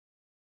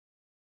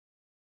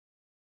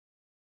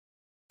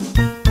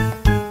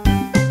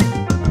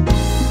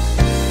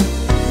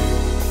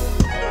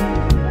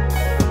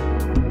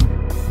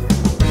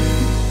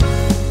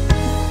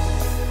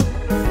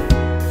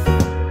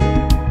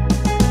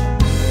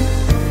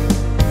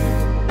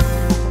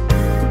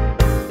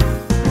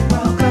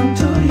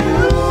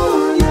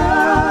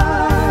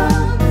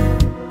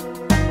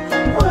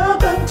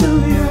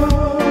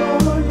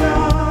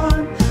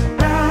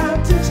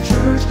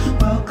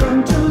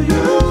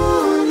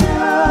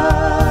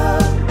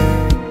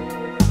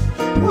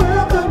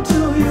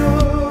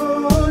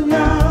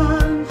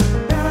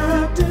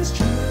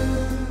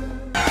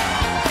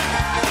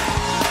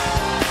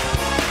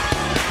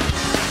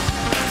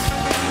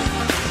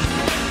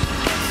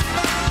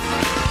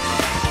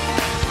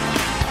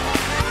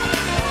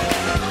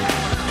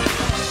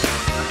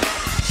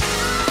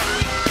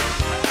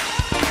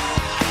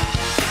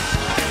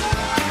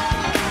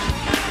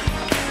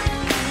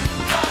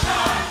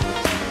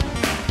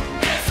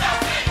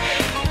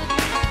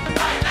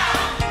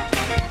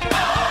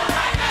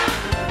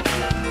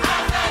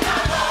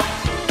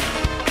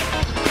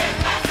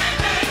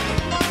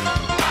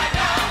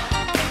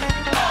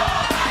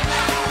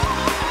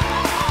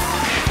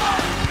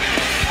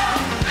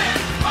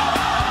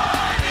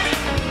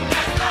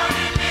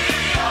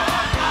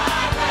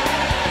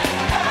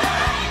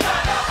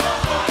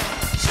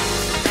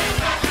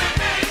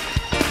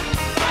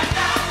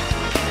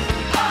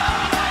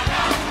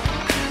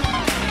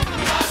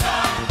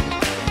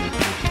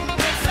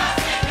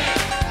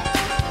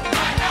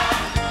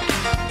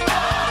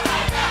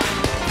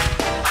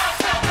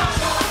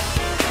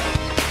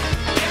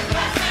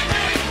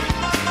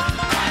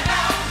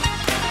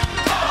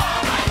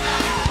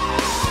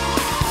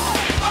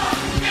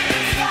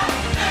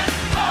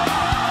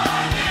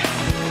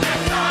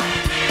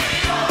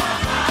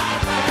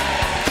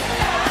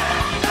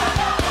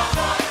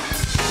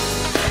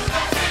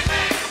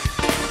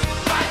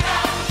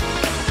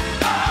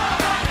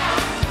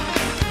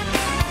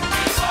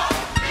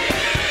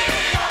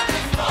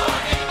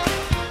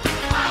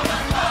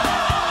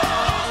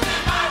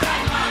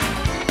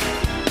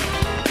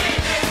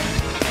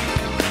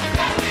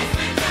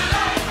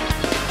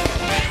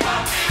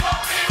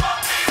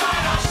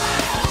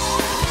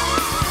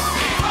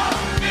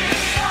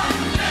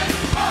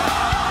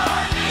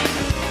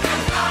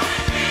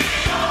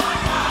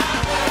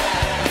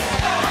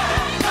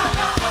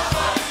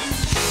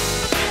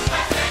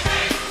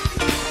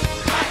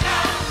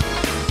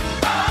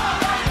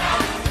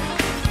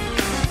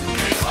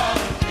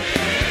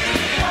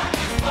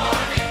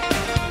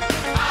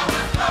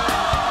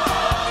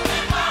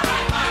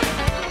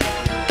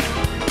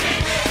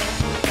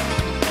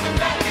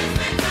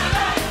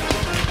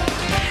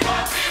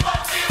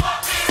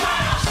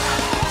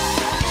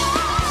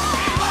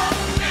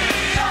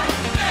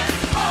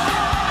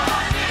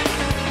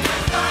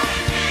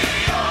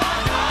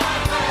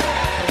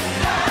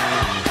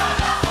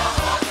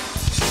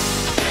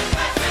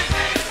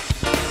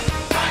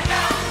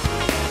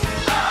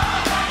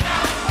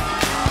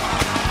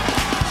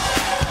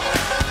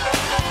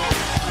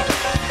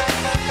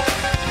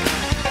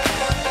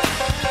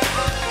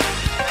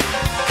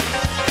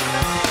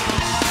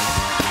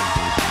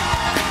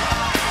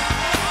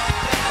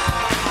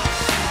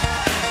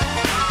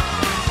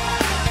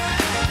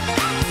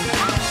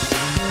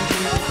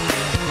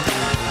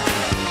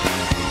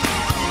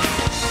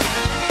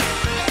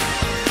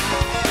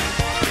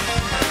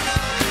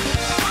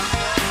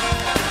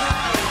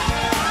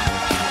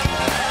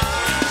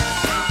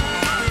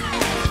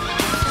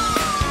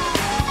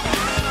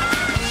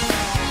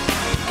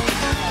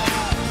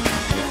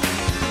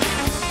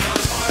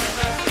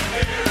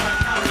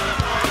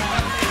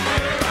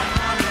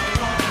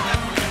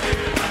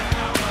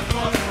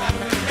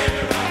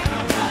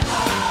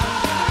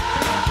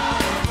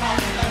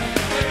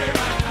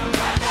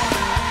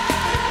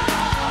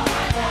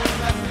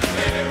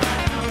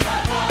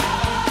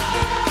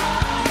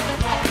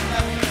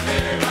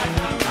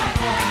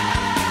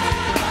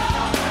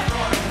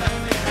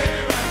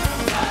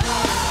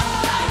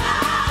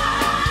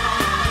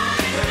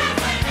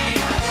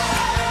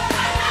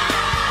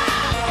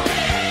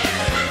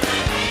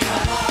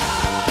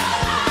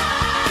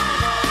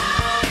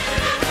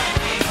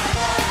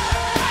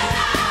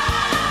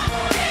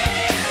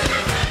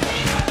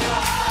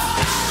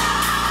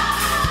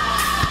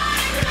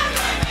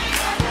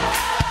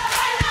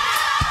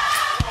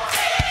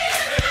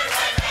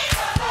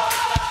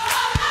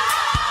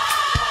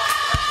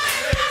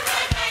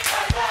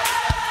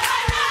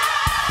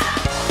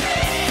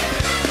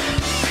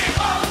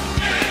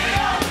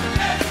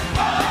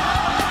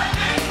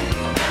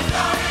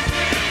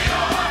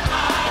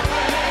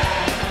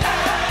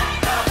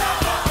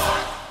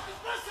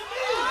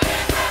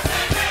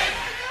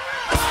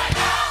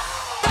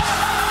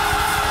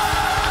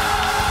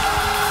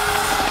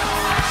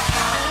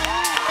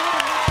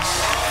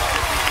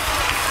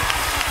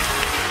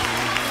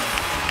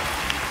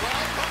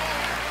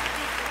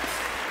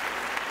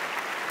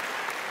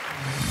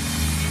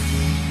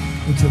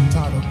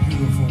entitled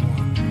Beautiful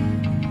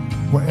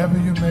One. Wherever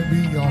you may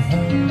be, your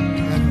home,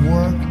 at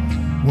work,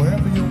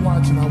 wherever you're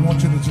watching, I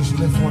want you to just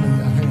lift one of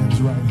your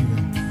hands right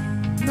here.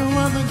 No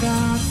other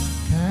God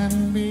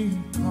can be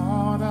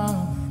called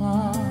a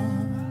father.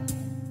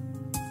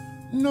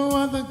 No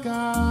other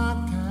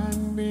God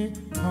can be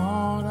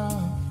called a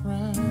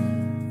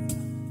friend.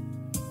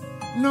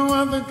 No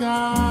other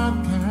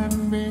God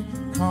can be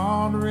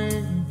called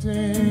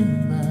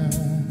Redeemer.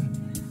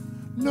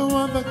 No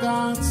other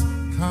God's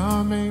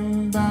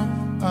coming back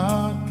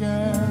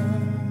again.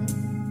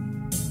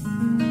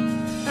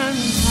 And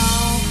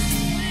how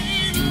we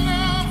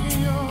love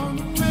your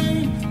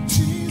name,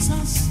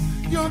 Jesus,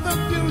 you're the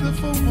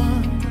beautiful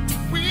one.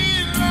 We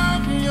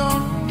love your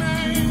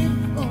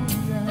name, oh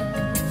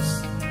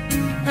yes.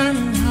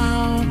 And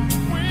how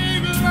we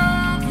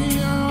love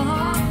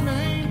your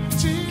name,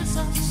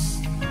 Jesus,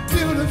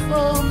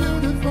 beautiful,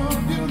 beautiful,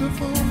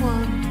 beautiful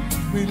one.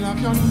 We love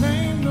your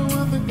name, no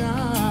other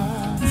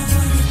God.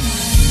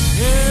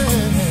 Yeah.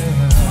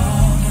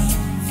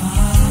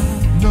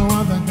 No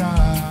other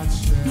God.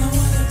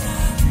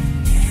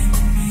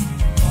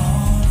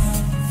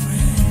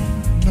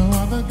 No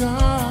other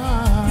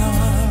God,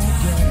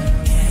 yeah.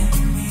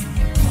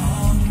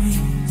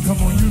 Come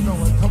on, you know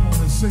it. Come on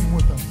and sing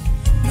with us.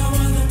 No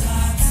other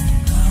God's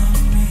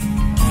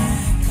coming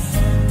back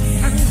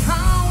again. And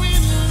how we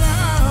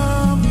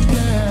love,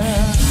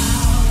 yeah.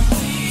 How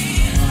we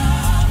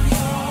love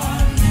your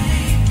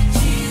name,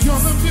 Jesus.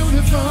 You're the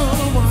beautiful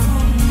one.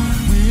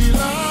 We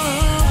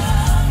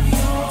love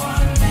your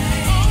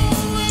name.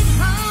 Oh, and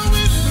how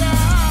we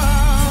love.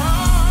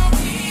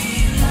 We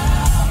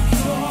love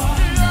your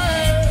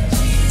name.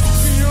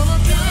 You're the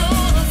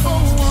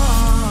beautiful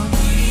one.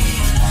 We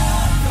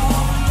love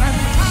your name. And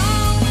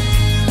how we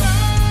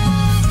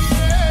love,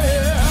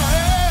 yeah.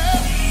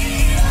 We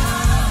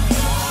love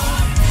your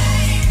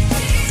name,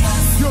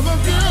 Jesus. You're the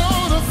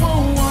beautiful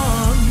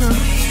one.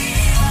 We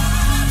love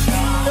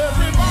your name.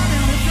 Everybody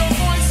lift your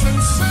voice and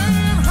sing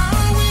how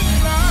we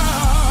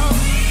love.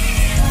 We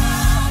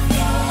love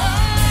your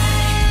name.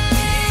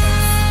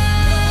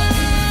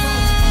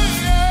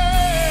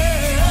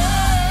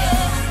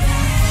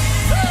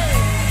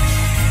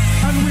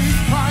 And we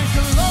cry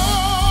glory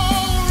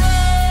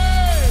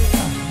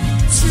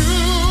to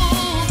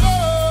the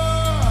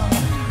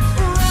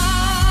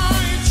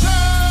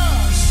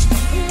righteous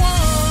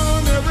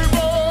one.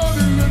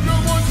 Everybody lift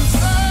your voice and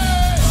say,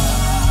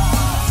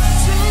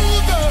 to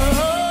the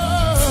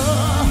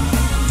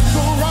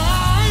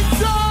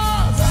righteous.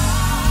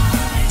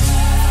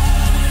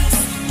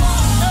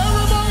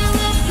 Everybody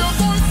lift your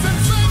voice and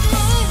say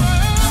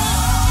glory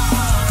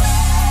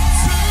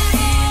to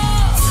the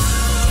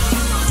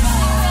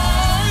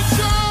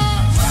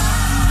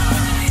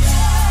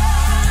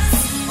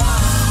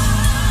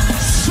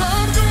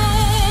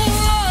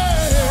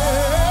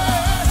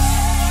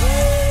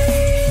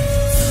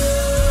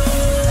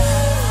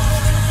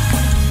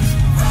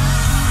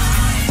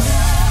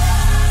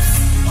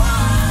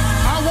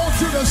I want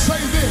you to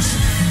say this.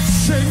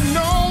 Say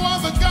no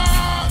other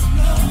God.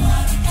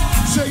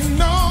 Say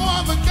no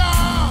other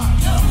God.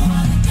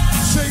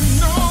 Say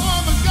no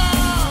other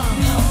God.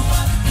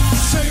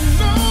 Say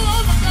no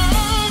other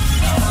God.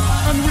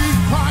 And we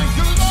cry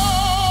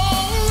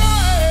glory.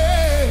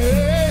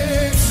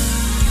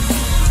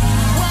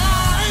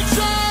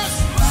 Righteous.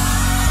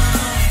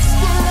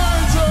 The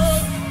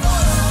righteous.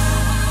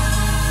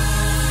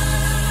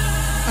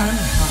 And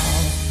how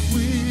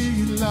we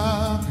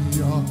love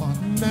your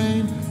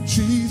name,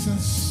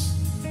 Jesus,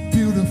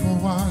 beautiful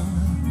one.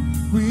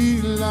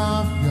 We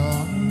love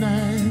your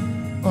name.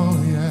 Oh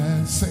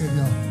yeah, say it,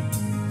 y'all.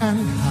 And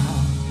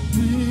how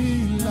we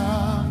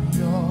love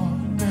your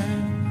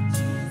name.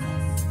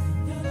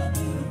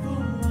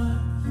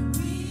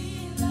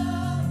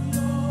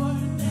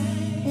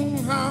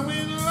 How we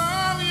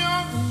love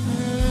your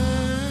name.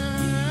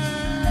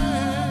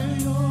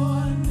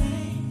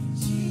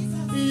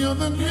 You're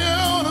the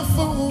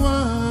beautiful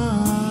one.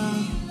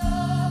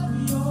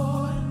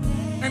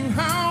 And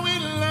how we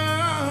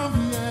love,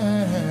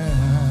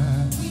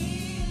 yeah.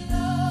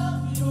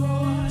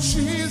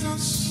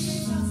 Jesus,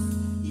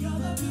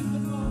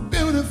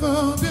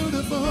 beautiful,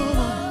 beautiful.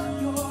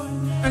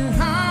 And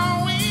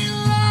how we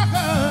love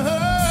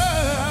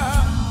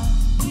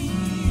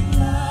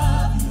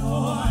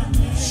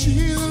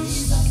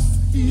Jesus,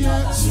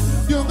 yes.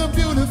 You're the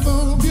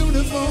beautiful,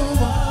 beautiful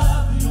one.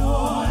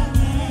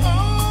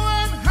 Oh,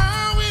 and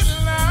how we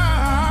love.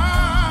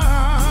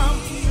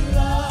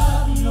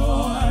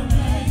 Your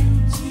name,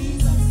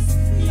 Jesus.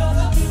 You're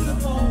the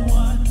beautiful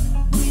one.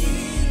 We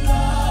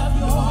love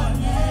your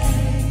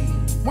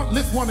name.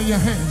 Lift one of your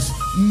hands.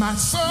 My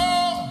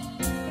soul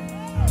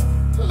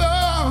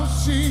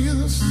loves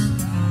Jesus.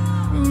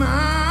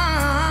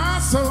 My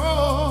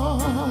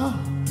soul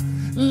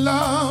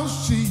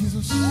loves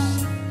Jesus.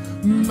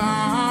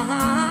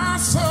 My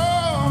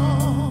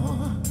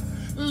soul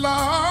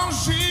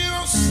loves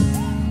Jesus.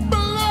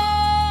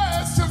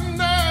 Bless your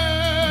name.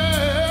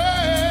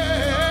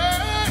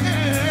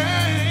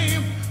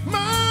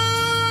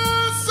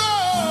 My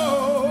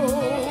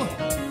soul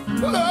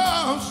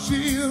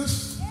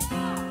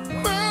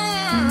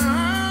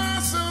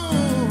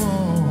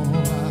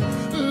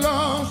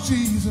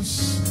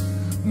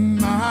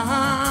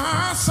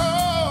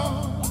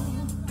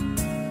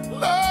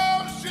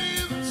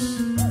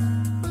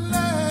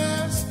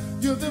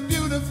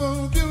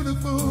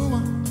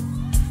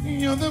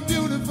the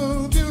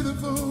beautiful,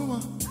 beautiful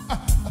one.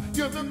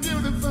 You're the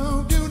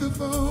beautiful,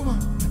 beautiful one.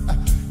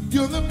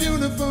 You're the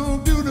beautiful,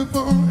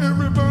 beautiful.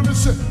 Everybody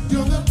say,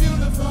 you're the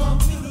beautiful,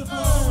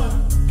 beautiful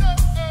one.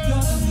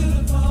 You're the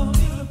beautiful,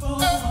 beautiful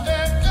one.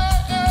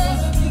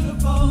 You're the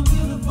beautiful,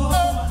 beautiful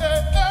one.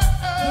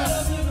 You're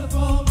the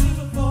beautiful,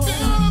 beautiful one.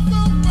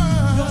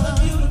 You're the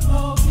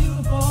beautiful,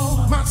 beautiful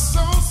one. My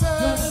soul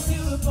says,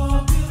 you're the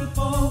beautiful,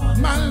 beautiful one.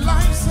 My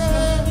life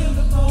says, you're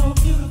the beautiful,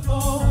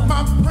 beautiful one.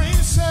 My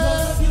praise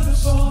says, you're the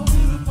beautiful,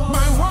 beautiful one.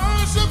 My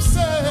worship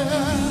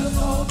says,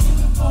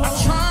 I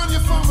tried you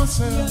for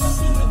myself.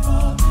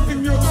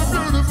 And you're the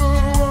beautiful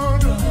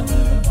one.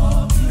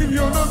 And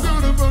you're the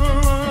beautiful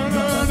one.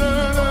 You're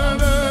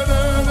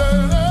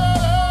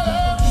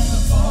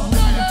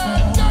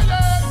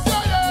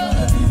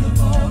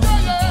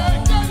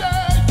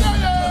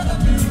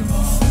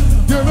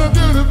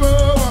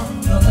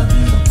the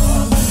beautiful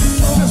one.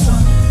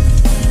 Listen.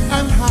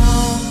 And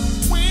how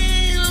we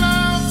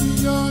love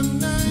your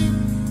name,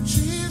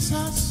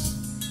 Jesus,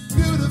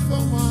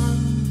 beautiful one.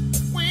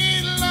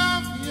 We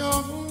love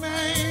your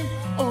name,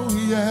 oh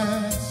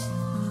yes.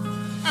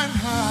 And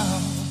how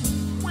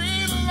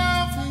we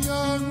love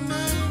your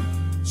name,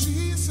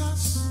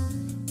 Jesus,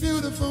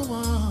 beautiful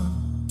one.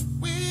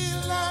 We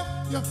love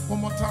you.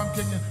 One more time,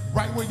 can you?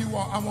 Right where you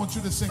are, I want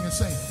you to sing and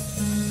say.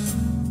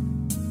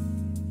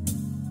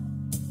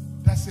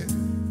 That's it.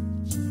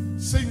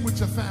 Sing with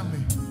your family.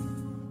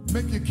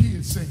 Make your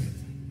kids sing it.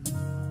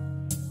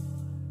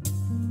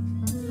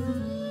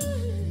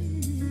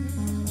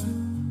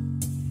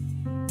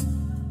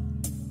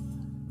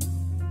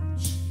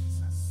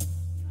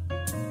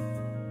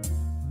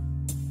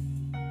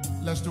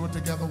 Let's do it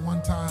together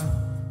one time.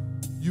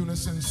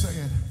 Unison, say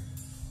it.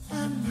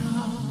 And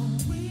now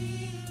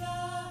We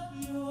love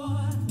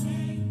your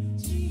name,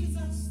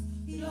 Jesus.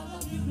 You're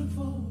the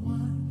beautiful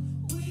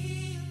one.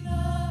 We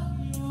love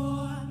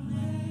your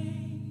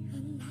name.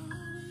 And now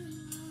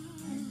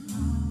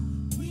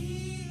we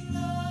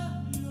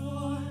love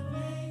your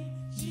name,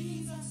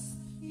 Jesus.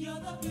 You're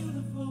the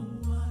beautiful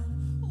one.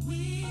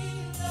 We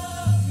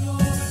love your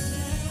name.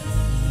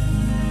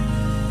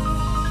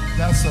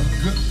 that's a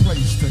good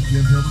place to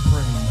give him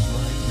praise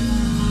right there.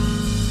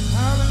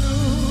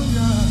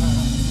 Hallelujah.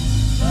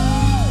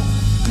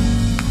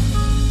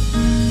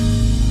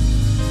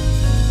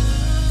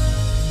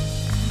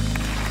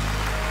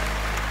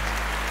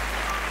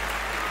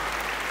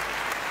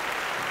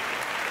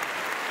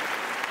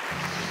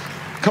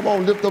 Come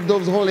on, lift up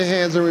those holy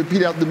hands and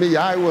repeat after me.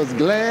 I was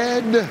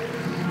glad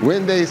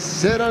when they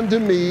said unto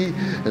me,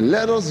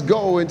 let us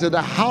go into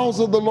the house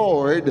of the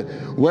Lord,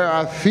 where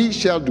our feet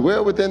shall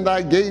dwell within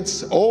thy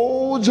gates,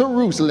 O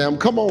Jerusalem.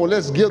 Come on,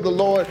 let's give the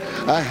Lord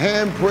a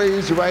hand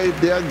praise right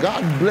there.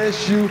 God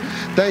bless you.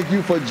 Thank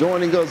you for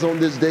joining us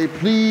on this day.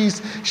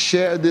 Please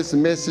share this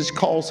message.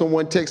 Call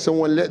someone, text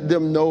someone, let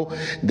them know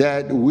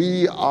that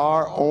we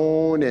are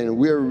on and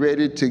we're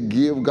ready to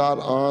give God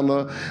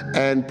honor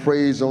and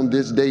praise on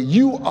this day.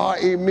 You are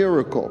a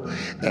miracle,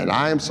 and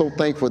I am so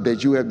thankful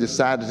that you have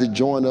decided to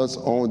join us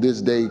on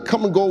this day.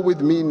 Come and go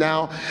with me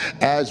now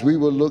as we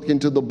will look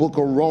into the book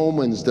of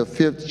Romans, the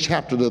 5th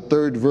chapter, the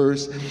 3rd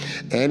verse,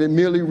 and it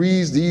merely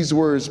reads these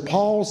words.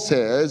 Paul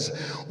says,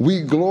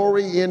 we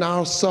glory in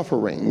our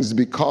sufferings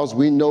because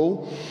we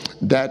know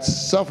that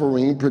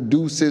suffering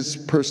produces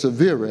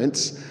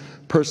perseverance,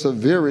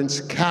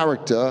 perseverance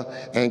character,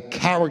 and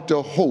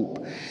character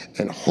hope,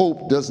 and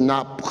hope does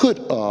not put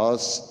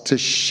us to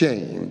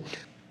shame.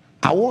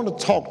 I want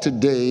to talk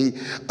today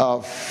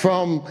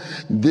from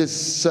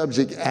this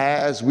subject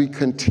as we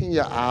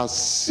continue our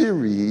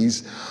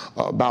series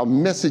about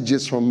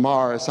messages from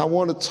Mars. I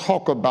want to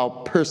talk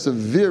about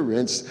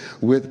perseverance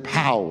with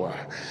power.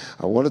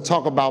 I want to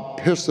talk about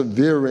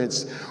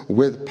perseverance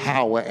with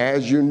power.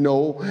 As you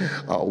know,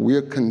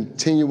 we're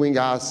continuing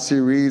our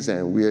series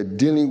and we're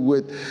dealing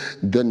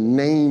with the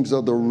names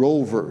of the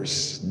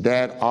rovers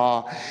that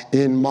are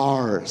in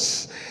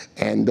Mars.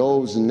 And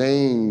those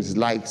names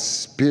like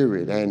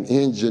spirit and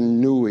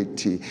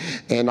ingenuity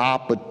and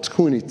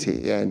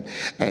opportunity and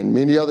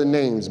many other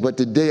names. But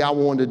today I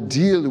want to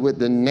deal with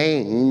the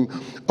name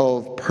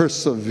of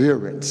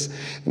perseverance.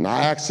 And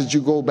I ask that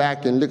you go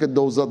back and look at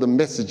those other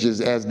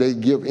messages as they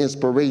give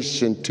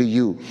inspiration to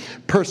you.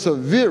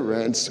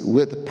 Perseverance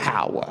with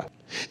power.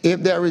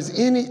 If there is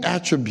any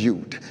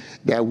attribute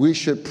that we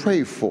should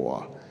pray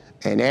for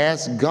and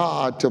ask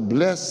God to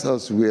bless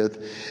us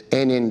with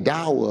and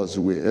endow us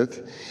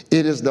with,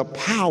 it is the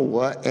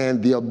power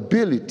and the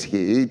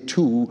ability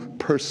to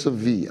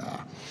persevere.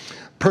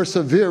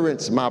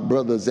 Perseverance, my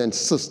brothers and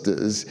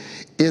sisters,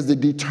 is the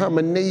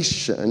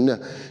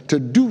determination to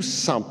do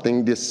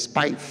something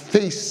despite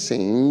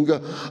facing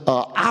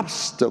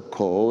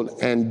obstacle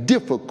and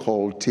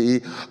difficulty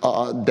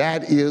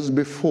that is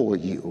before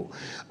you.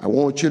 I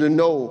want you to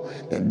know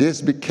that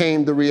this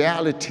became the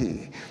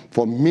reality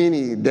for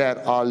many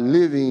that are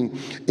living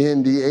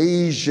in the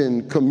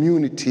Asian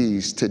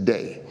communities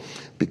today.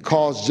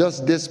 Because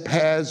just this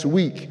past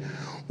week,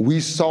 we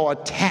saw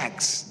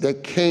attacks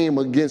that came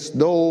against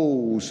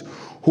those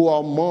who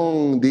are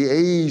among the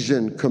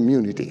Asian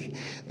community.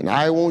 And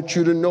I want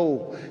you to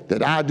know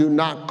that I do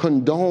not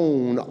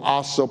condone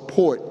or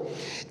support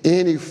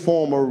any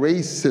form of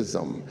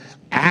racism,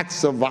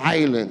 acts of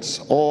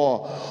violence,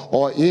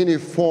 or any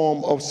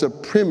form of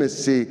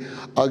supremacy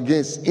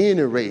against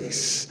any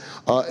race,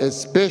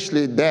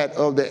 especially that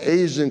of the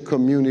Asian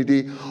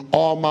community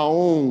or my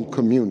own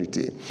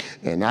community.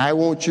 And I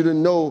want you to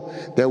know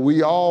that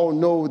we all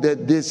know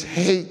that this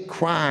hate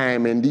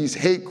crime and these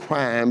hate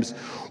crimes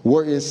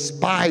were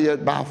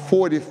inspired by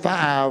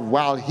 45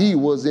 while he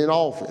was in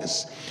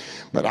office.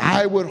 But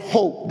I would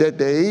hope that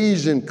the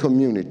Asian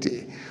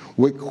community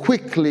would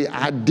quickly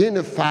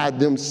identify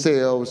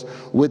themselves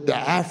with the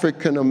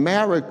African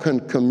American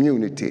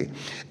community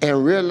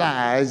and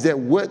realize that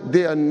what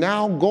they are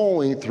now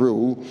going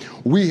through,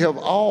 we have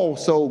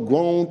also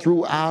gone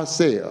through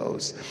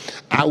ourselves.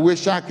 I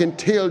wish I can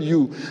tell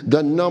you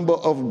the number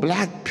of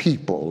black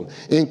people,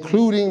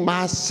 including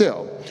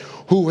myself,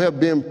 who have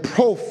been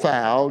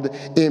profiled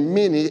in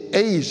many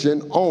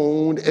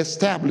Asian-owned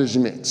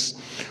establishments.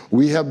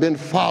 We have been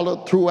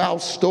followed throughout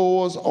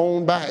stores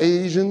owned by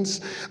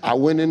Asians. I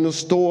went in the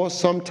store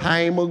some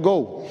time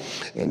ago,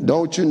 and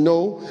don't you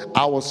know,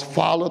 I was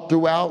followed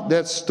throughout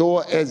that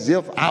store as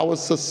if I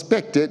was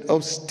suspected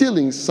of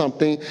stealing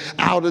something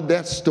out of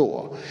that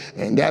store.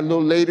 And that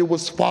little lady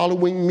was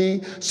following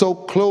me so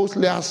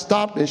closely, I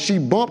stopped and she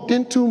bumped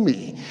into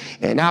me.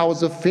 And I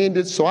was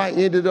offended, so I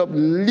ended up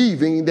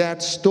leaving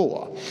that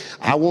store.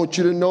 I want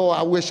you to know,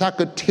 I wish I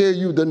could tell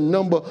you the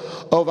number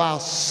of our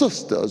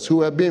sisters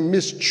who have been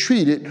mistreated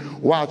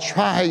while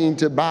trying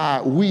to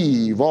buy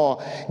weave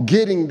or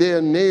getting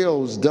their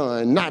nails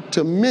done, not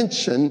to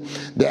mention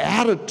the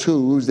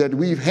attitudes that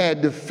we've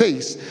had to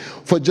face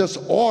for just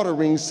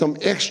ordering some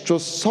extra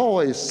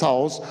soy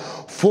sauce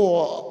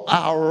for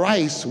our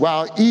rice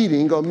while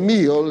eating a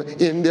meal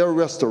in their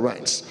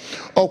restaurants.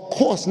 Of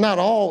course, not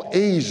all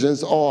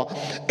Asians or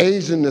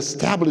Asian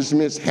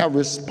establishments have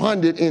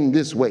responded in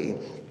this way.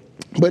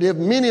 But if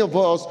many of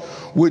us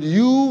would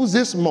use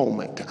this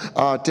moment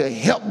to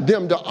help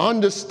them to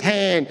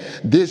understand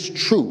this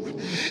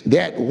truth,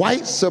 that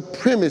white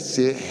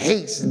supremacy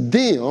hates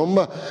them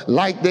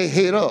like they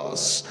hate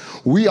us.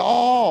 We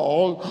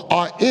all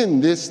are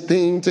in this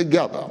thing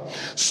together.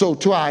 So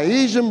to our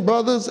Asian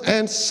brothers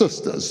and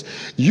sisters,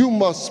 you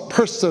must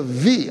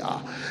persevere.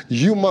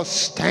 You must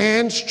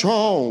stand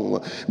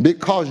strong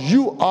because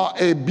you are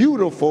a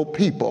beautiful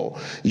people.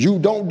 You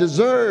don't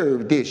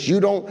deserve this. You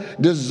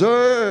don't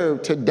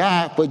deserve to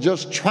die for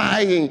just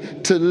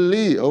trying to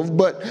live,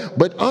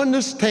 but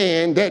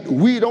understand that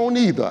we don't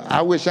either.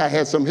 I wish I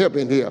had some help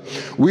in here.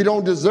 We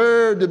don't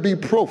deserve to be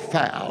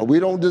profiled. We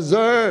don't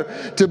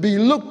deserve to be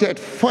looked at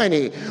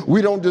funny.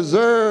 We don't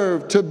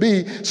deserve to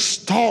be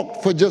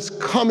stalked for just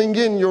coming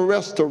in your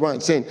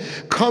restaurants and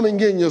coming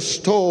in your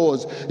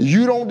stores.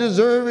 You don't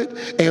deserve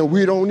it, and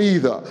we don't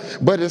either.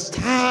 But it's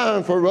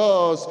time for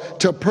us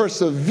to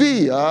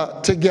persevere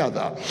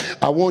together.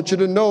 I want you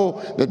to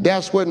know that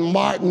that's what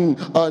Martin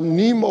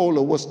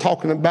Niemöller was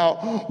talking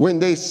about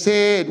when he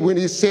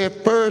said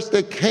first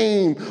they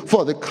came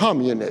for the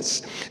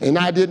communists, and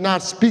I did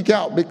not speak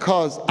out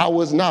because I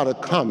was not a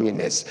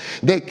communist.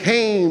 They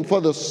came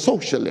for the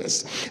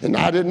socialists, and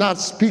I did not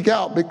speak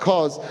out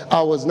because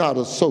I was not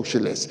a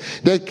socialist.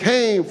 They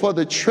came for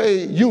the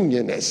trade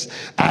unionists.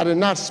 I did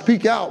not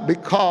speak out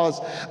because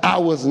I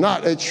was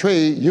not a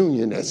trade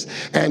unionist.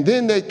 And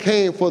then they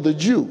came for the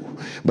Jew,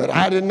 but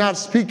I did not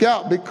speak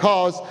out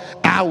because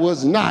I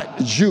was not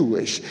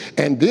Jewish.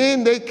 And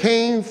then they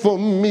came for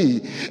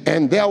me,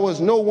 and there was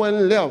no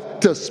one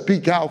left to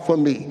speak out for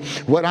me.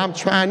 What I'm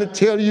trying to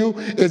tell you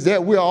is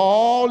that we're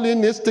all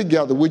in this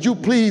together. Would you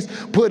please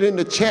put in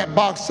the chat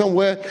box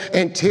somewhere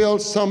and tell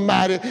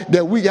somebody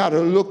that we got to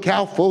look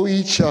out for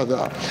each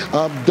other?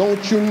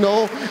 Don't you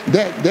know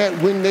that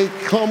when they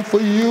come for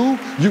you,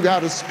 you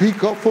got to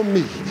speak up for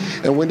me.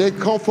 And when they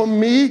come for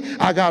me,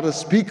 I got to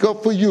speak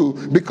up for you,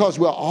 because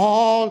we're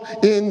all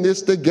in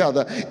this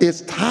together.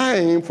 It's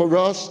time for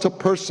us to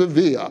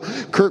persevere.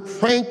 Kirk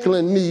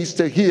Franklin needs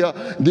to hear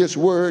this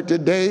word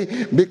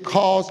today,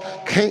 because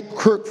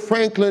Kirk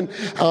Franklin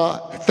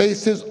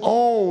faced his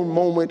own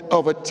moment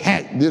of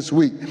attack this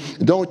week.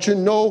 Don't you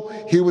know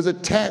he was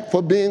attacked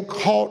for being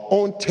caught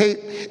on tape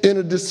in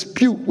a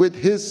dispute with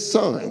his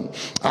son?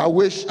 I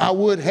wish I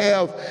would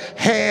have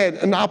had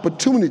an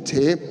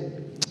opportunity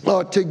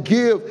to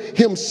give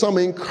him some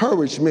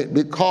encouragement,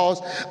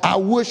 because I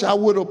wish I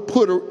would have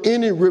put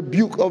any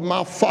rebuke of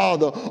my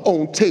father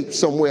on tape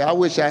somewhere. I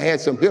wish I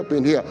had some help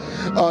in here.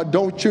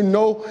 Don't you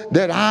know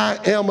that I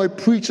am a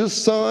preacher's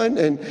son,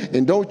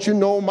 and don't you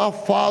know my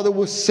father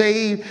was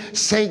saved,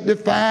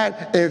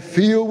 sanctified, and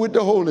filled with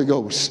the Holy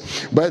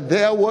Ghost? But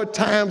there were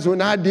times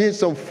when I did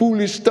some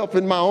foolish stuff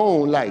in my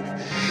own life,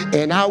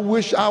 and I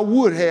wish I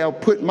would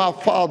have put my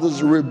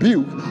father's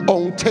rebuke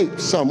on tape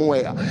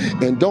somewhere.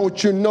 And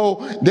don't you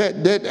know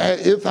that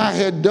if I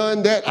had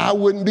done that, I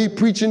wouldn't be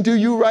preaching to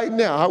you right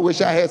now. I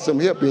wish I had some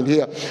help in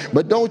here.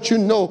 But don't you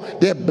know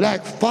that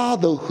black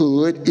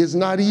fatherhood is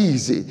not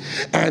easy,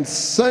 and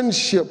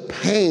sonship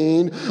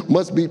pain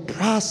must be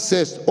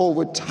processed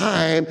over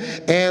time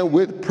and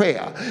with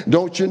prayer.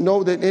 Don't you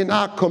know that in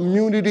our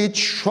community,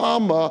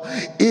 trauma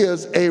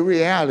is a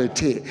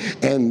reality,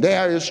 and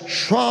there is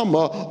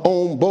trauma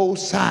on both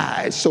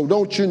sides. So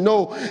don't you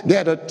know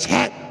that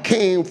attack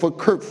came for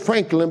Kirk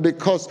Franklin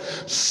because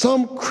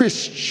some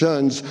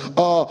Christians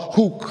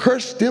who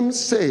curse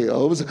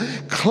themselves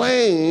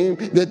claim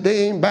that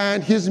they ain't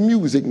buying his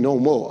music no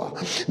more,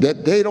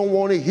 that they don't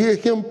want to hear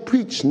him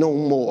preach no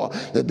more,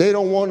 that they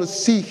don't want to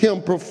see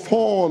him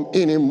perform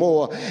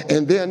anymore,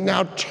 and they're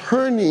now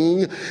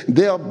turning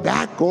their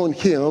back on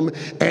him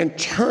and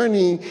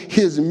turning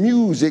his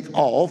music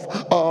off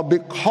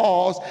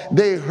because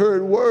they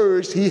heard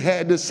words he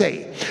had to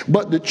say.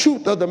 But the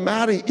truth of the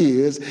matter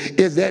is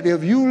that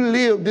if you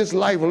live this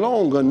life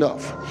long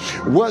enough,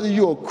 whether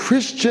you're a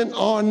Christian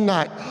or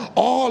not,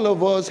 all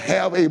of us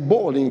have a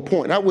boiling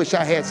point. I wish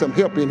I had some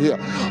help in here.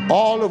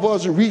 All of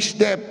us reach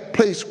that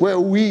place where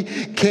we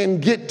can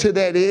get to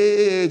that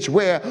edge,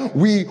 where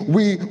we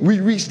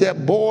reach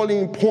that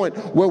boiling point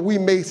where we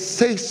may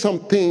say some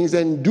things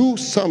and do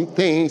some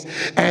things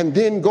and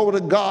then go to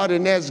God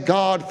and ask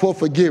God for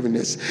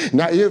forgiveness.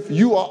 Now, if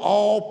you are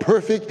all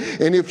perfect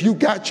and if you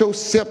got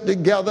yourself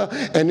together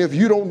and if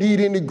you don't need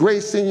any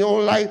grace in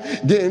your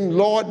life, then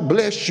Lord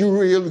bless you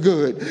real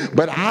good.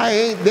 But I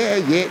ain't there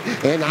yet,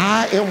 and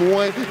I am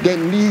one that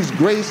needs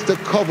grace to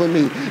cover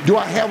me. Do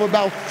I have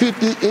about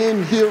 50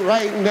 in here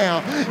right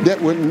now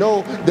that would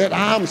know that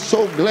I'm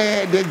so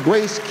glad that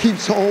grace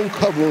keeps on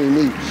covering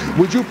me?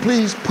 Would you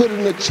please put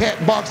in the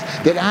chat box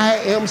that I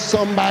am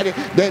somebody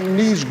that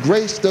needs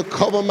grace to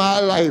cover my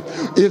life?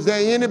 Is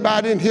there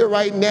anybody in here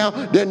right now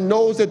that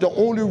knows that the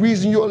only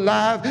reason you're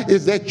alive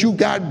is that you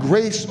got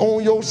grace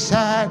on your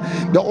side?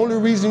 The only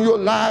reason you're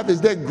alive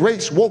is that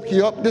grace woke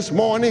you up this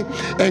morning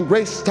and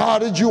grace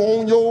started you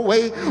on your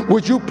way.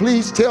 Would you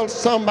please tell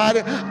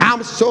somebody,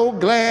 I'm so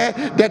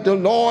glad that the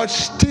Lord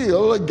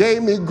still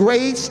gave me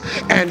grace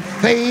and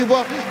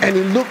favor, and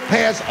he looked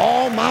past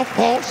all my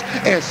faults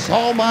and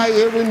saw my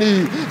every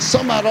need.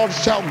 Somebody ought to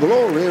shout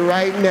glory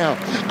right now.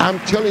 I'm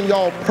telling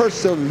y'all,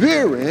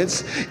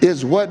 perseverance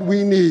is what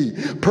we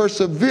need.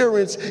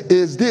 Perseverance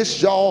is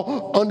this,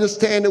 y'all.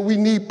 Understand that we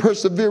need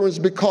perseverance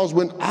because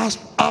when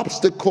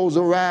obstacles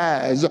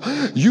arise,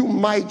 you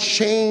might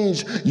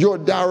change your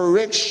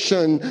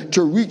direction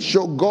to reach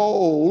your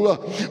goal,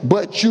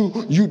 but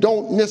you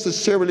don't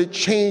necessarily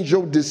change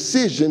your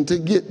decision to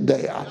get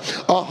there.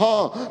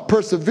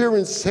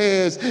 Perseverance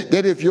says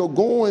that if you're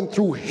going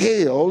through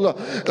hell,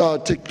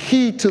 the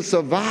key to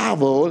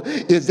survival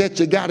is that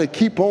you got to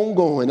keep on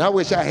going. I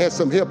wish I had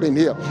some help in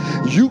here.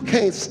 You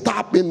can't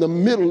stop in the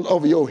middle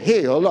of your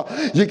hell.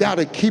 You got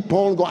to keep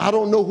on going. I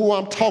don't know who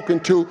I'm talking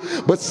to,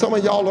 but some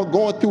of y'all are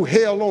going through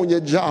hell on your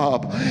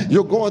job.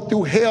 You're going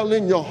through hell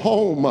in your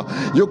home.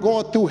 You're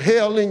going through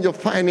hell in your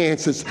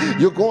finances.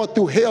 You're going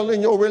through hell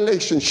in your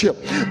relationship.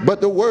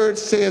 But the word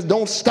says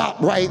don't stop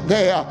right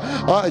there.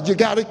 You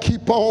got to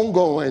keep on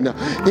going.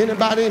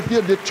 Anybody in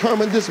here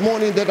determined this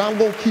morning that I'm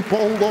going to keep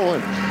on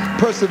going?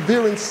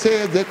 Perseverance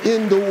says that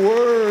in the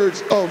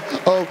words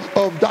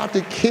of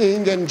Dr.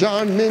 King and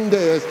John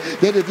Mendez,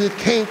 that if you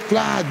can't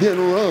fly, then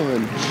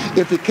run.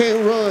 If you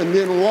can't run,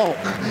 then walk.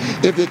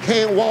 If you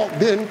can't walk,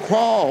 then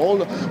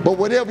crawl. But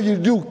whatever you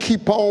do,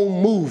 keep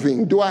on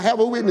moving. Do I have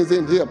a witness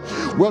in here?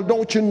 Well,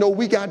 don't you know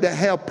we got to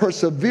have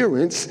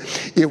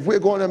perseverance if we're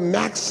going to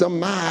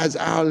maximize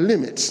our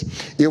limits,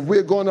 if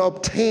we're going to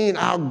obtain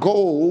our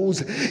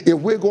goals, if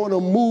we're going to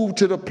move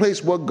to the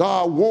place where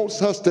God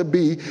wants us to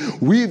be.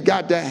 We've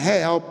got to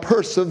have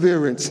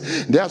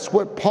perseverance. That's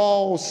what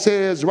Paul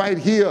says right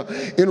here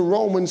in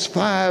Romans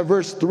 5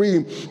 verse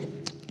 3.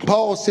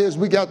 Paul says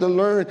we got to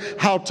learn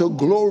how to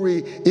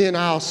glory in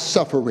our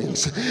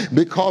sufferings,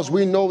 because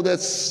we know that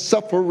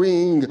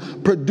suffering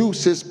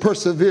produces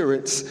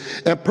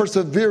perseverance, and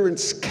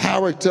perseverance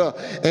character,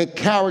 and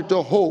character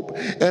hope,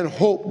 and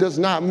hope does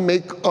not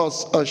make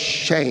us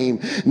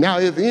ashamed. Now,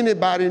 if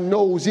anybody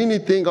knows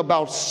anything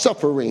about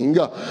suffering,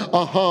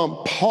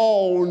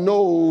 Paul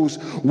knows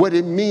what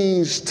it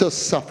means to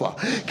suffer.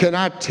 Can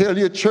I tell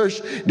you,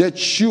 church,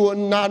 that you are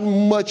not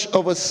much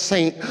of a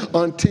saint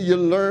until you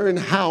learn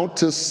how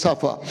to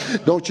suffer.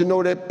 Don't you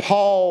know that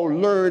Paul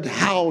learned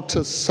how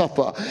to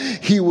suffer?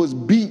 He was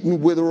beaten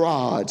with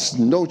rods.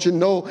 Don't you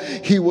know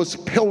he was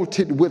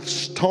pelted with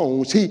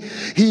stones?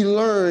 He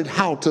learned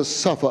how to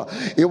suffer.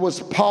 It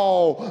was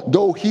Paul,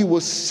 though he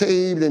was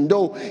saved and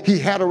though he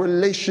had a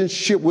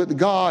relationship with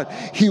God,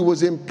 he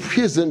was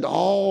imprisoned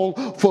all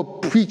for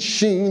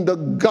preaching the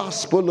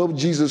gospel of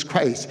Jesus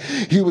Christ.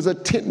 He was a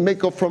tent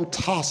maker from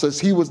Tarsus.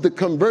 He was the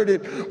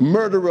converted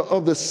murderer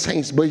of the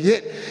saints, but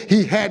yet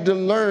he had to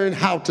learn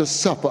how to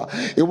suffer. suffer.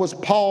 It was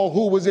Paul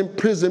who was in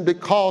prison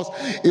because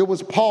it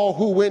was Paul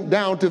who went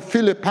down to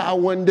Philippi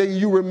one day,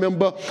 you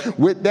remember,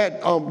 with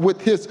that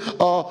with his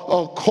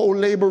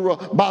co-laborer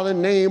by the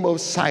name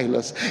of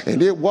Silas.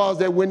 And it was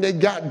that when they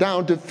got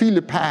down to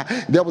Philippi,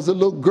 there was a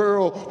little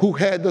girl who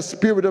had the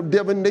spirit of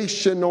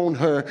divination on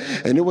her.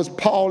 And it was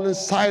Paul and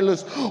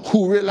Silas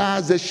who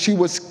realized that she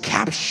was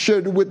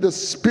captured with the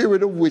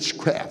spirit of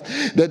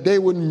witchcraft, that they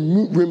would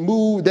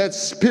remove that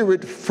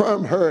spirit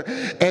from her.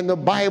 And the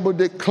Bible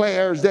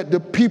declares that the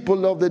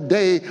people of the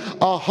day,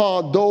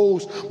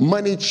 those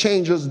money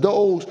changers,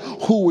 those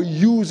who were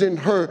using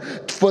her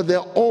for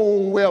their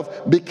own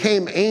wealth,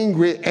 became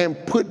angry and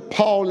put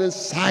Paul and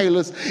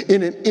Silas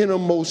in an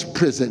innermost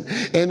prison.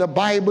 And the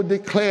Bible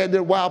declared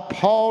that while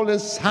Paul and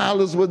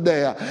Silas were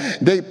there,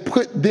 they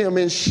put them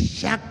in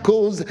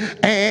shackles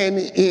and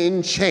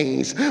in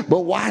chains.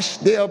 But watch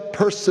their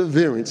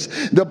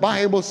perseverance. The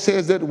Bible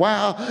says that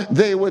while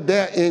they were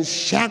there in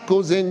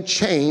shackles and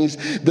chains,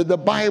 that the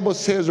Bible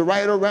says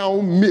right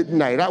around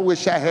midnight, I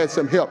wish I had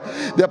some help,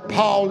 that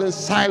Paul and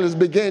Silas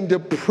began to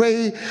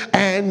pray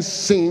and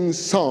sing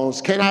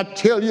songs. Can I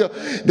tell you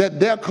that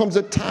there comes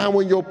a time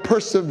when your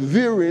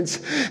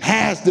perseverance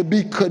has to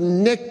be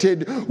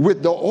connected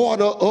with the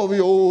order of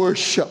your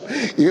worship.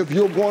 If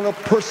you're going to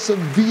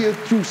persevere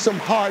through some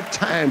hard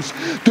times,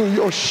 through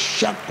your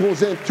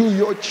shackles and through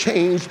your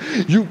chains,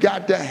 you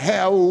got to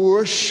have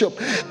worship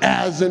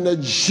as an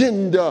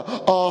agenda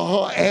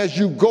as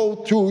you go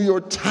through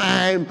your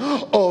time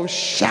of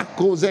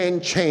shackles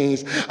and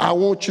chains. I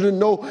want you to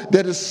know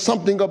that it's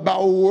something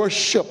about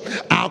worship,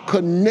 our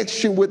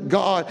connection with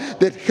God,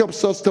 that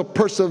helps us to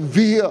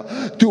persevere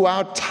through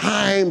our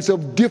times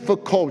of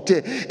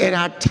difficulty and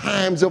our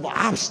times of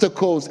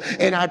obstacles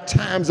and our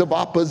times of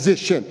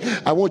opposition.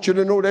 I want you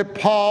to know that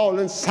Paul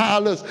and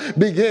Silas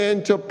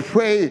began to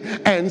pray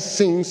and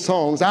sing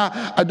songs.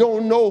 I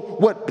don't know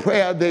what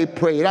prayer they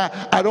prayed.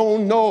 I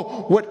don't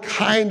know what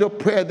kind of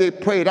prayer they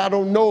prayed. I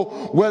don't know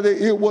whether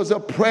it was a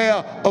prayer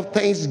of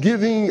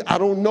thanksgiving. I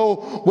don't know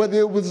whether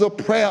it was a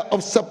prayer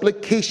of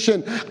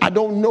supplication. I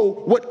don't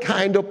know what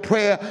kind of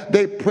prayer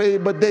they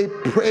prayed, but they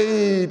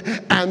prayed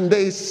and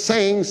they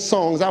sang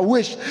songs. I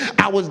wish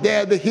I was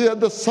there to hear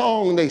the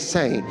song they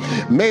sang.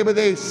 Maybe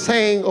they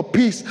sang a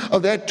piece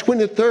of that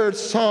 23rd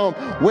Psalm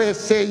where it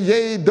said,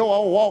 yea, though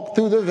I walk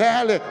through the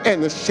valley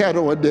and the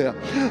shadow of death,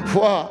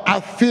 for I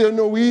fear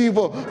no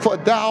evil, for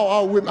thou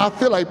art with me. I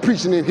feel like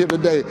preaching in here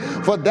today.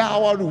 For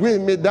thou art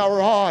with me,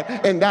 thou art,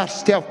 and thy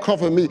staff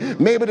comfort me.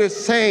 Maybe they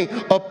sang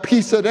a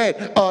piece of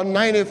that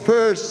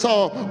 91st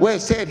Psalm where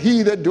it said,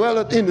 he that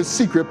dwelleth in the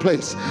secret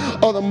place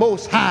of the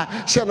Most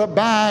High shall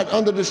abide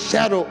under the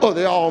shadow of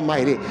the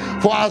Almighty.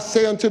 For I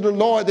say unto the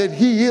Lord that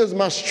he is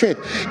my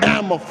strength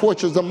and my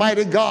fortress, the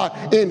mighty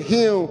God, in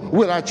him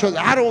will I trust.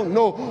 I don't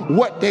know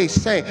what they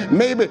sang.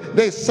 Maybe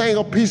they sang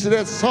a piece of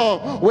that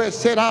song where it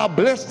said, I'll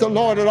bless the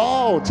Lord at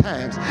all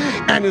times,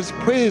 and his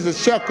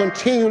praises shall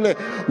continually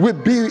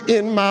be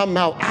in my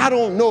mouth. I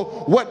don't know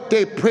what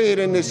they prayed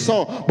in this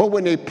song, but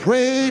when they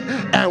prayed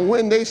and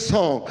when they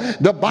sung,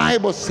 the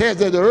Bible says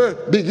that the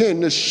earth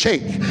began to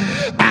shake,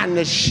 and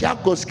the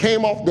shackles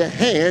came off their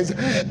hands,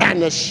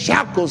 and the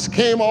shackles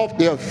came off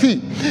their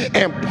feet,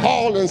 and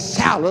Paul and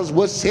Silas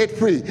was set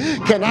free.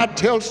 Can I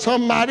tell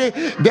somebody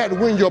that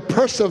when you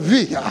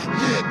persevere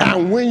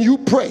and when you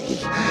pray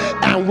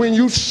and when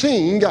you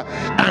sing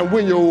and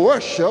when you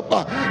worship,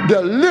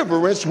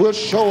 deliverance will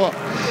show up?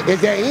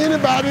 Is there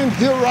anybody in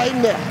here right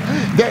now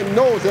that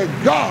knows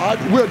that God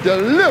will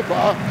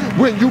deliver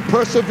when you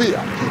persevere?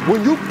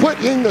 When you put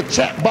in the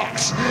chat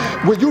box,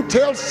 when you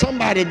tell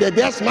somebody that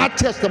that's my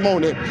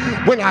testimony,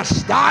 when I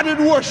started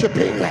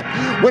worshiping,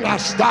 when I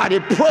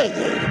started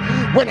praying,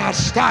 when I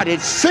started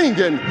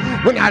singing,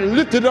 when I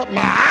lifted up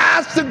my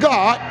eyes to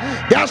God,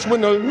 that's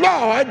when the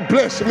Lord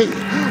blessed me.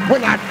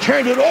 When I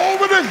turned it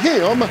over to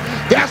him,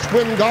 that's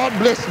when God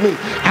blessed me.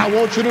 I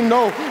want you to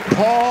know,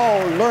 Paul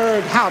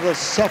learned how to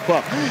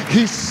suffer.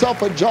 He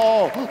suffered,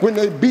 y'all, when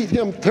they beat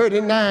him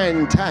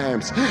 39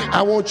 times.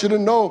 I want you to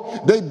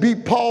know they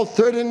beat Paul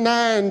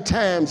 39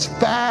 times,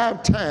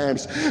 5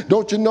 times.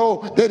 Don't you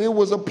know that it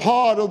was a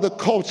part of the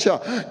culture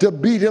to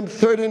beat him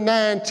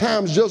 39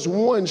 times, just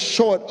one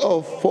short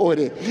of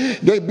 40.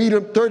 They beat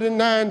him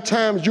 39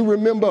 times. You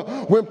remember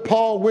when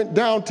Paul went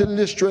down to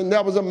Lystra, and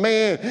there was a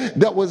man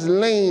that was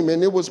lame,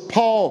 and it was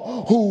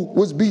Paul who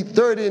was beat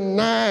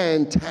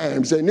 39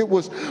 times. And it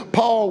was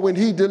Paul, when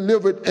he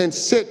delivered and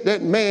set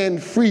that man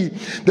free,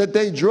 that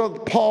they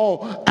drugged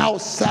Paul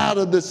outside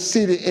of the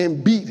city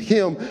and beat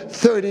him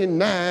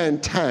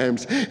 39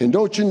 times. And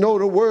don't you know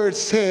the word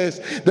says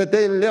that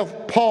they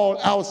left Paul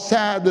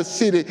outside the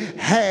city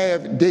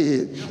half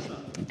dead.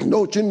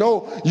 Don't you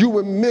know you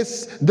will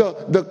miss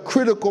the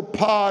critical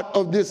part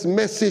of this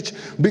message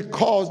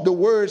because the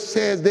word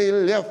says they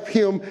left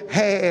him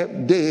half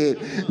dead.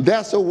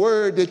 That's a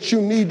word that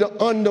you need to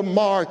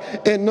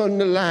undermark and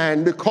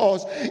underline,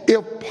 because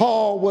if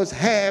Paul was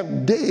half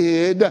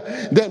dead,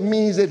 that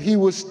means that he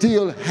was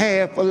still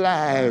half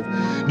alive.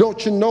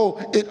 Don't you know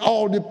it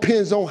all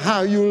depends on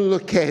how you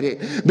look at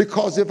it,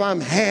 because if I'm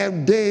half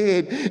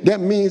dead, that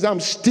means I'm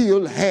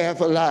still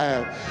half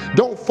alive.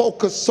 Don't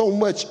focus so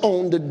much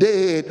on the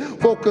dead.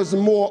 Focus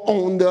more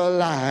on the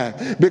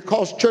alive,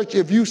 because church,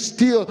 if you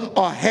still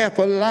are half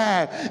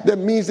alive, that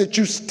means that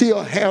you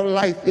still have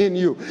life in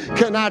you.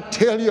 Can I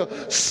tell you,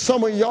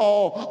 some of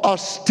y'all are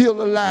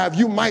still alive.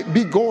 You might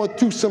be going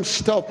through some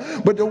stuff,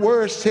 but the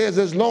word says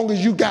as long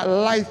as you got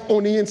life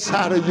on the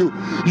inside of you,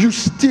 you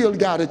still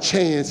got a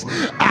chance.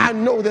 I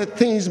know that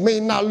things may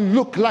not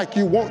look like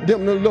you want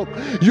them to look.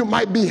 You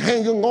might be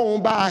hanging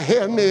on by a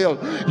hairnail.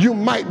 You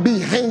might be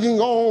hanging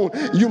on.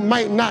 You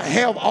might not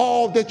have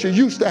all that you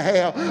used to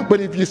have, but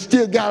if you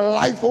still got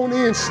life on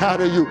the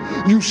inside of you,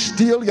 you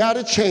still got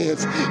a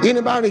chance.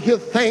 Anybody here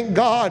thank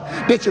God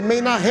that you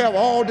may not have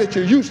all that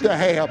you used to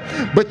have,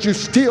 but you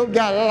still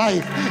got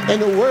life?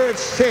 And the word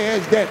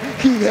says that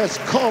he has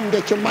come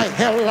that you might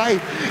have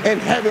life and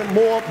have it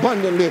more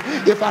abundantly.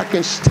 If I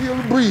can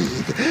still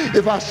breathe,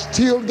 if I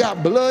still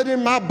got blood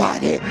in my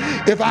body,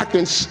 if I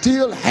can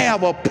still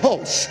have a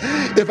pulse,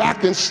 if I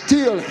can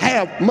still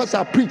have, must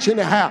I preach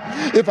anyhow,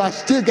 if I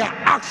still got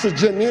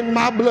oxygen in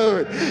my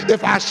blood,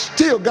 if I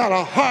still got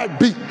a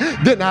heartbeat,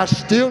 then I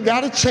still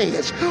got a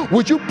chance.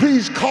 Would you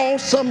please call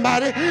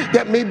somebody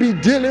that may be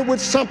dealing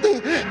with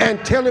something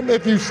and tell him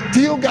if you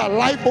still got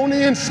life on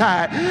the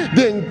inside,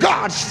 then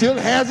God still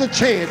has a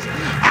chance.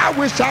 I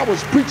wish I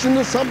was preaching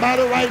to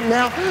somebody right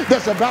now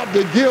that's about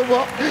to give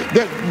up,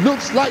 that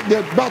looks like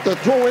they're about to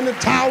throw in the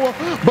towel,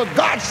 but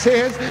God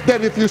says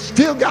that if you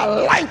still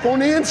got life on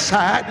the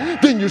inside,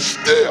 then you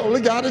still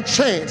got a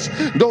chance.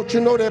 Don't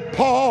you know that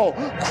Paul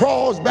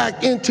crawls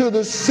back into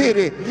the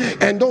city,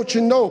 and don't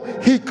you know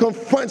he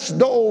confronts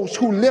those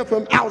who left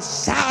him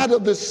outside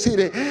of the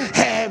city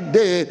half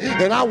dead?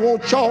 And I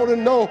want y'all to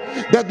know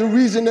that the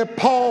reason that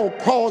Paul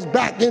crawls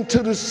back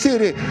into the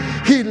city,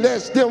 he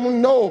lets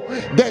them know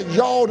that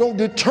y'all don't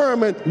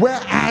determine where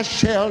I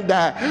shall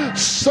die.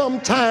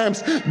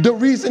 Sometimes the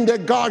reason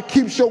that God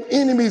keeps your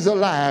enemies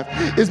alive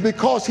is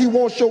because he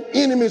wants your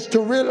enemies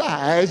to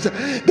realize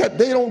that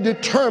they don't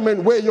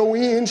determine where your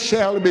end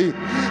shall be.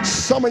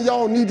 Some of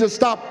y'all need to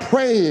stop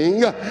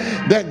praying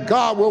that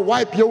God will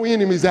wipe your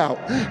enemies out.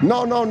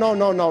 No.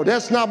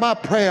 That's not my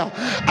prayer.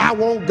 I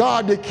want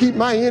God to keep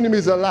my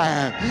enemies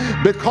alive,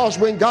 because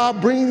when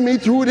God brings me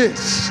through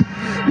this,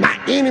 my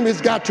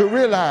enemies got to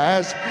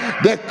realize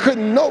that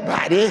couldn't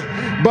nobody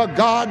but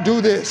God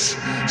do this.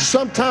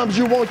 Sometimes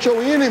you want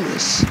your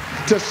enemies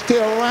to stay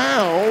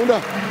around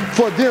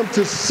for them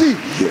to see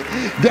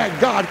that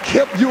God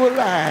kept you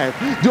alive.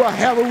 Do I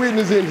have a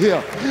witness in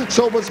here?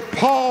 So it was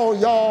Paul,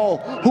 y'all,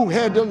 who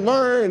had to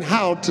learn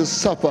how to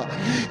suffer.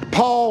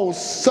 Paul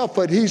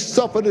suffered. He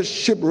suffered a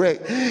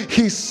shipwreck.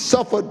 He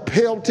suffered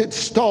pelted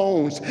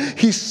stones.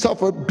 He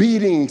suffered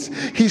beatings.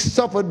 He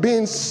suffered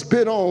being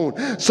spit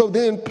on. So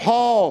then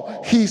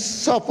Paul, he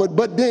suffered,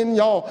 but then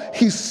y'all,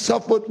 he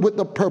suffered with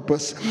a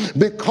purpose,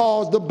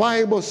 because the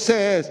Bible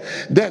says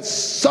that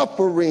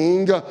suffering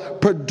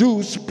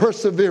produce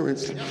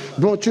perseverance.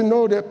 Don't you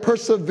know that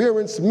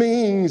perseverance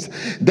means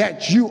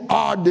that you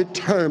are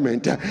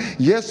determined?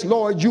 Yes,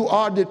 Lord, you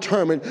are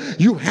determined.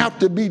 You have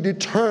to be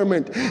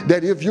determined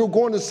that if you're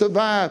going to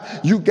survive,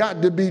 you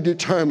got to be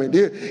determined.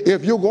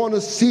 If you're going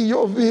to see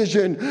your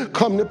vision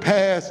come to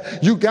pass,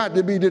 you got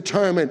to be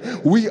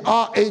determined. We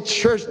are a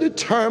church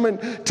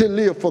determined to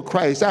live for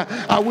Christ.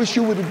 I wish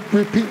you would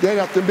repeat that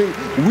after me.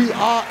 We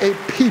are a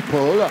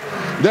people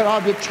that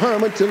are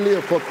determined to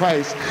live for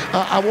Christ.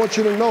 I want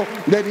you to know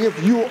that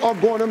if you are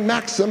going to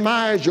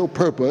maximize your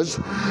purpose,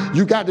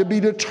 you got to be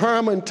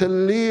determined to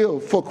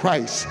live for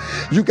Christ.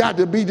 You got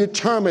to be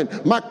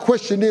determined. My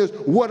question is,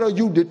 what are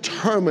you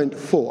determined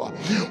for?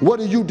 What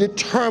are you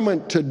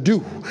determined to do?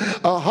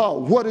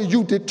 What are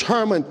you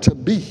determined to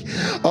be?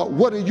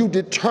 What are you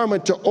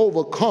determined to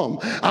overcome?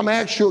 I'm going to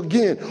ask you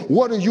again,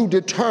 what are you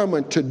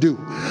determined to do?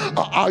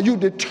 Are you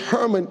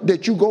determined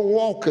that you're going to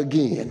walk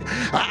again?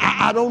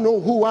 I don't know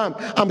who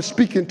I'm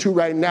speaking to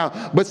right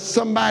now, but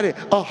somebody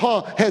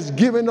has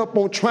given up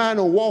on trying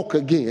to walk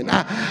again.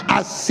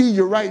 I see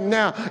you right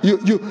now.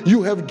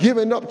 You have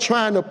given up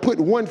trying to put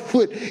one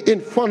foot in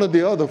front of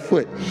the other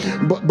foot.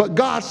 But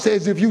God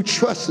says, if you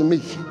trust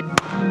me,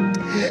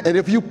 and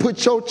if you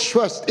put your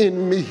trust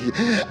in me,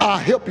 I'll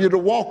help you to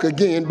walk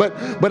again.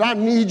 But I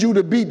need you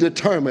to be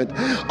determined.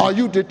 Are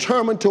you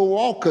determined to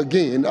walk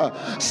again?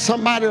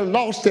 Somebody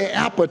lost their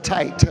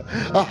appetite.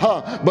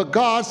 But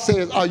God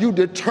says, are you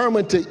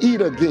determined to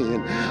eat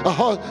again?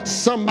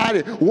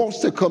 Somebody wants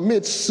to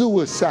commit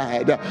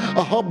suicide.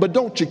 But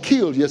don't you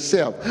kill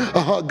yourself.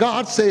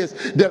 God says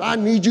that I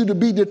need you to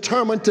be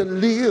determined to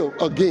live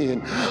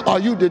again. Are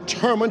you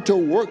determined to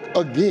work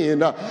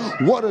again?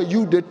 What are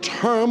you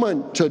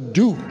determined to do?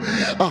 do.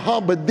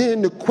 But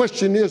then the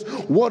question is,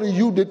 what are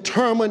you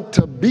determined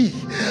to be?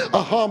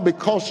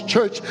 Because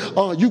church,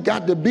 you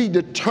got to be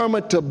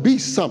determined to be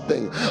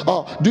something.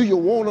 Do you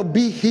want to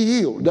be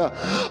healed?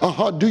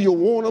 Do you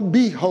want to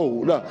be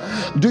whole?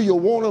 Do you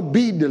want to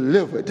be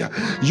delivered?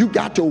 You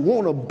got to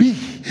want to be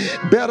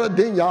better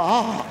than you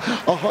are.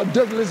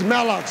 Douglas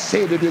Mallock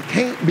said, if you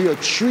can't be a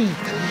tree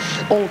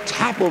on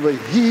top of a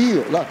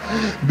hill,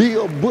 be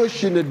a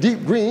bush in the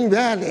deep green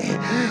valley,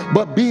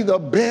 but be the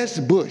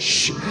best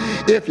bush.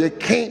 If you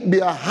can't be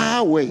a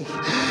highway,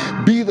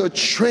 be the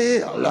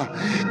trail.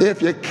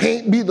 If you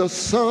can't be the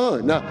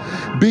sun,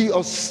 be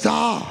a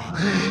star.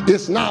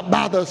 It's not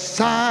by the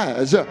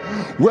size,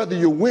 whether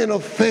you win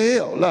or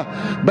fail,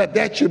 but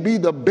that you be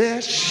the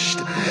best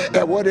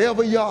at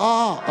whatever you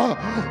are.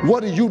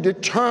 What are you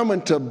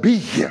determined to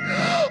be?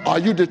 Are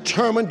you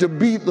determined to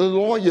be the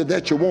lawyer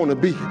that you want to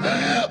be?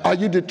 Are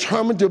you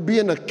determined to be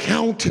an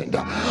accountant?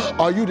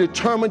 Are you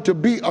determined to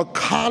be a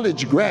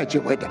college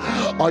graduate?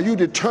 Are you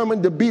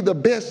determined to be the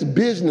best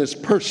business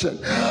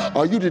person?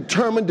 Are you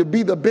determined to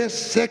be the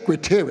best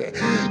secretary?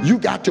 You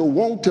got to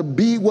want to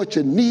be what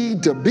you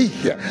need to be.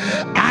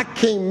 I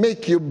can't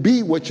make you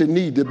be what you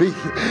need to be,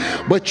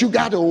 but you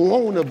got to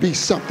want to be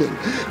something.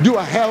 Do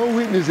I have a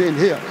witness in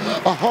here?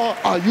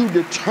 Are you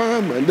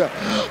determined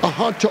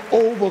to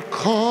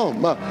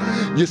overcome?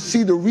 You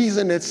see, the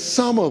reason that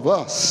some of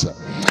us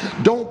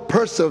don't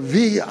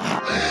persevere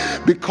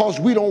because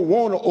we don't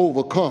want to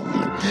overcome.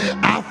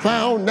 I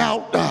found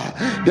out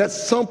that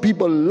some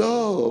people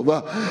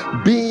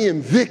love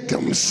being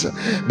victims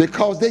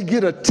because they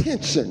get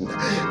attention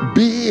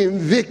being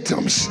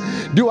victims.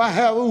 Do I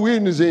have a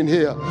witness in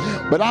here?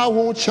 But I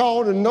want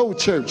y'all to know,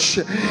 church,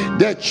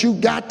 that you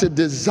got to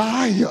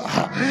desire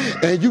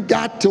and you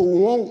got to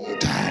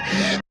want,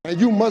 and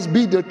you must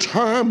be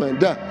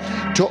determined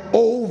to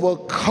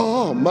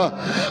overcome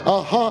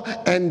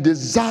and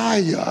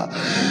desire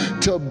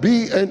to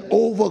be an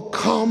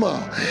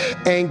overcomer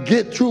and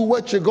get through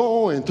what you're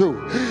going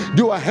through.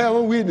 Do I have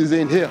a witness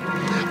in here?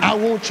 I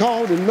want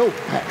y'all to know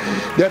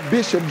that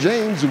Bishop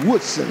James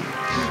Woodson,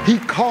 he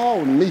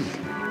called me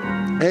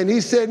and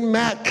he said,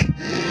 Mac,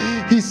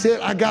 he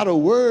said, I got a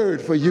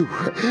word for you.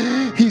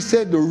 He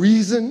said, the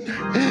reason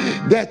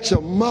that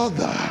your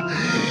mother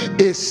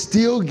is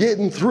still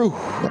getting through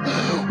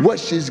what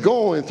she's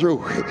going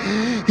through,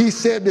 he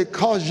said,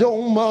 because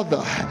your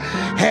mother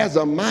has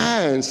a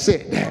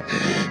mindset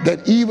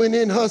that even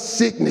in her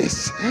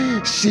sickness,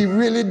 she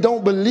really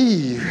don't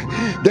believe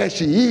that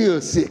she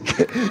is sick.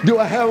 Do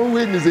I have a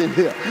witness in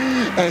here?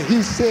 And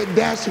he said,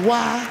 that's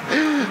why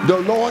the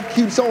Lord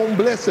keeps on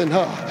blessing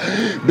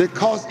her,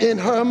 because in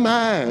her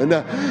mind,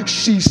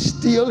 she's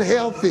still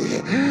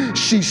healthy.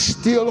 She's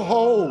still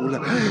whole.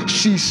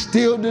 She's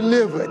still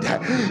delivered.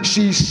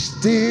 She's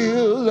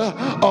still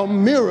a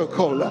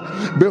miracle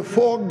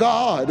before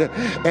God.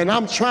 And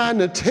I'm trying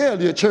to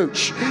tell you,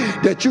 church,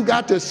 that you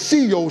got to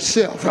see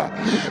yourself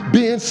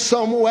being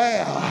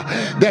somewhere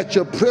that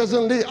you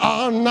presently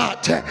are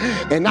not.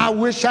 And I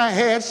wish I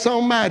had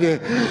somebody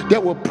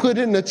that would put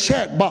in the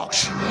chat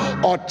box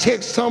or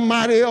text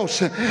somebody else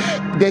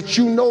that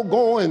you know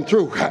going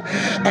through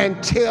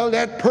and tell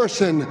that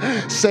person,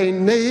 say,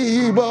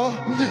 neighbor,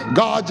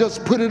 God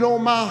just put it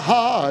on my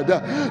heart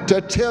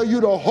to tell you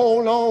to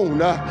hold on,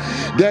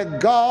 that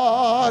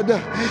God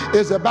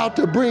is about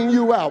to bring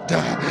you out,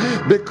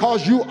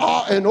 because you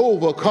are an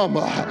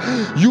overcomer.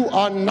 You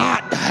are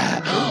not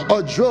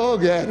a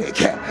drug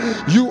addict.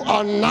 You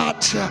are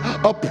not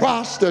a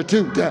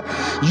prostitute.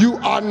 You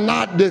are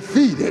not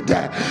defeated,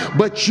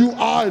 but you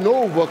are an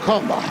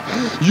overcomer.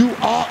 You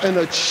are an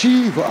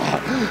achiever.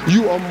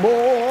 You are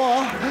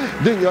more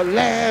than your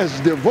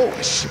last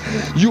divorce.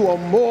 You are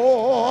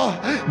more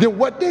than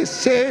what they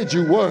said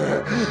you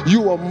were.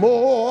 You are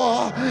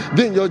more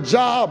than your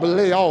job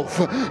layoff.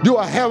 Do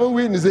I have a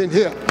witness in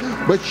here?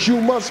 But you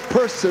must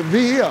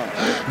persevere,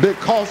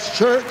 because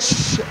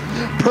church,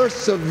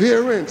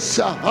 perseverance,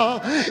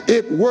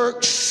 it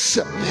works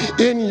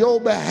in your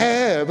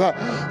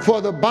behalf.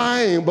 For the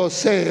Bible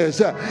says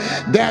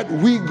that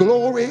we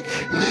glory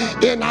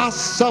in our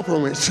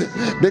sufferings,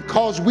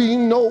 because we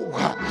know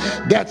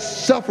that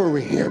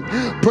suffering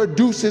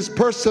produces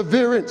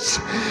perseverance,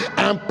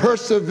 and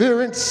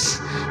perseverance,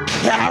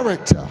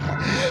 character,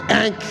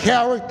 and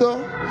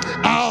character,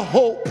 our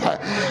hope.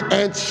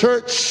 And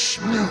church,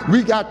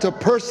 we got to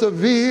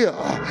persevere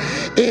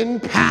in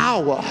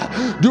power.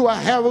 Do I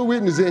have a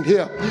witness in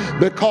here?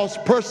 Because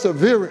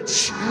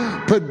perseverance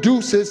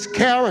produces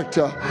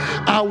character.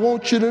 I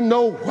want you to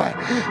know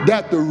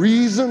that the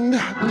reason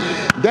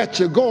that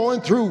you're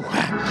going through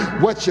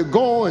what you're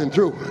going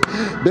through,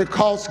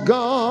 because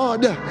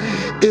God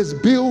is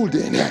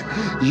building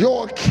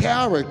your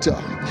character.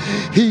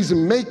 He's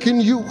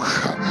making you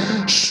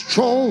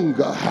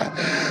stronger,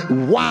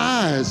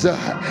 wiser,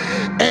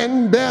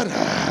 and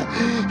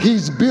better.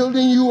 He's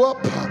building you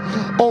up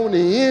on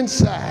the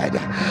inside.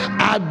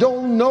 I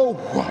don't know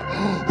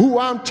who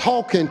I'm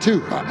talking to,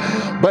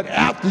 but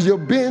after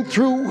you've been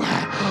through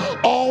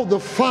all the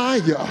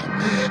fire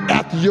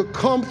after you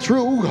come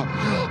through,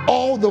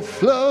 all the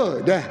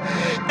flood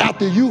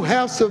after you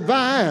have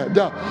survived,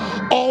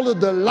 all of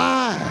the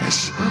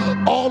lies,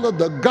 all of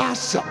the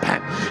gossip,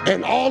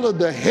 and all of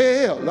the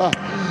hell,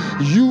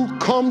 you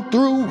come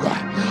through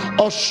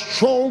a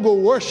stronger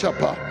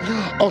worshiper,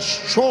 a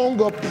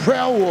stronger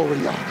prayer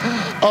warrior,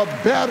 a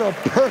better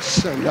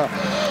person,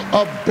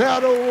 a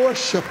better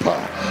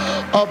worshiper,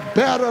 a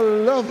better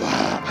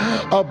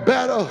lover, a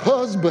better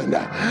husband,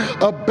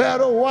 a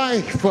better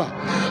wife,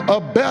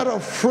 a better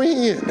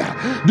friend.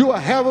 Do I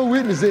have a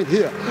witness in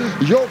here?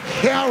 Your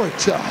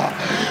character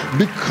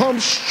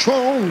becomes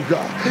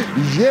stronger.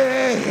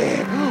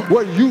 Yeah.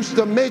 What used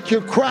to make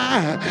you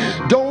cry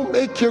don't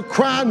make you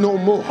cry no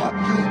more.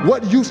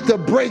 What used to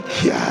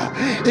break you,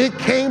 it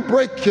can't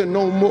break you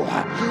no more.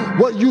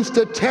 What used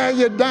to tear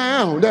you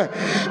down,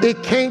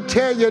 it can't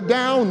tear you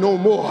down no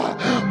more.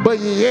 But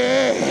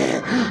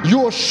yeah,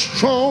 you're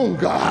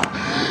stronger.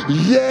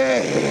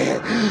 Yeah,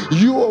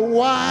 you are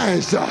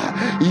wiser.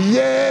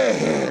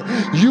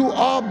 Yeah, you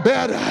are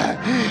better.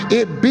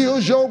 It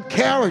builds your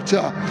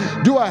character.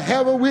 Do I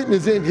have a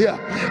witness in here?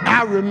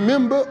 I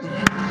remember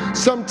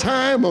some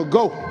time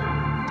ago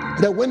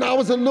that when I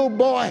was a little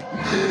boy,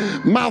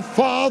 my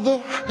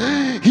father,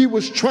 he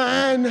was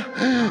trying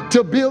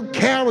to build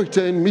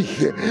character in me.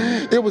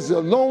 It was a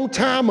long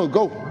time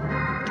ago.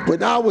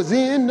 When I was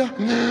in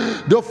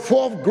the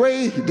 4th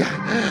grade,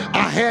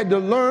 I had to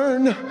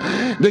learn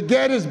the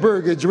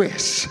Gettysburg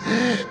Address.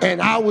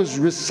 And I was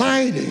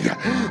reciting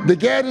the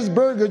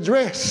Gettysburg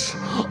Address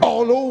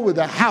all over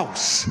the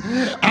house.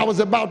 I was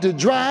about to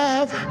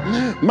drive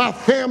my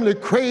family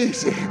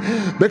crazy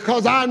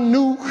because I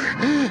knew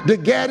the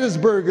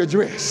Gettysburg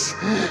Address.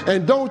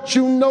 And don't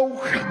you know,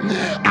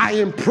 I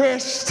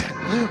impressed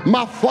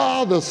my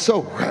father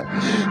so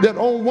that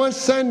on one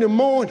Sunday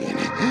morning,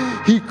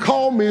 he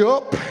called me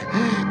up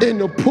in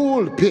the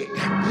pulpit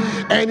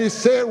and he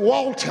said,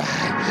 Walter,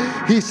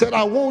 he said,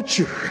 I want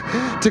you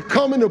to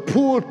come in the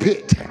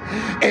pulpit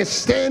and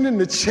stand in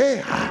the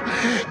chair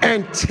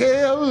and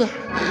tell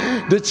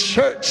the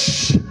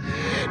church,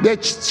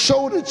 that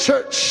show the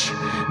church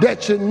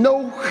that you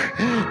know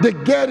the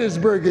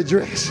Gettysburg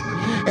Address.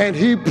 And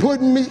he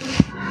put me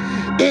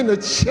in a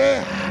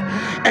chair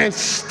and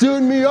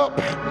stood me up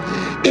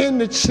in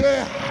the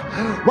chair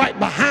right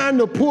behind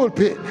the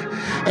pulpit.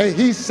 And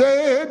he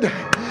said,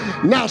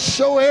 now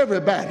show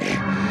everybody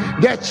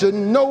that you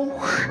know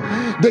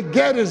the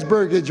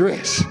Gettysburg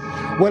Address.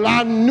 Well,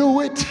 I knew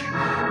it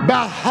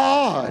by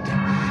heart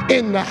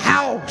in the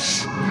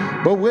house,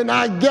 but when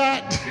I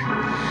got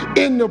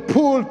in the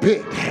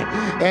pulpit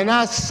and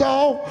I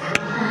saw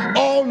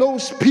all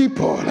those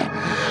people,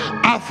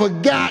 I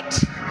forgot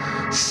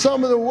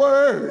some of the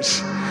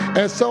words.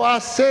 And so I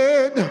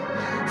said,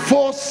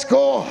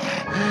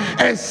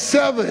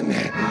 407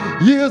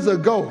 years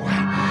ago,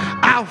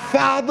 our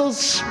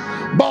fathers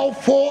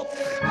brought forth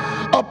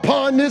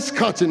upon this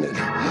continent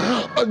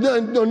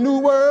the new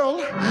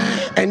world.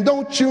 And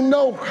don't you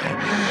know,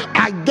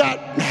 I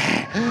got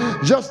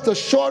just a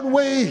short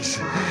ways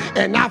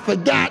and I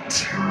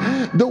forgot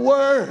the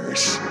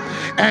words.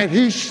 And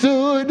he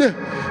stood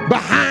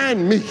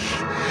behind me.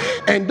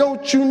 And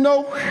don't you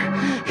know,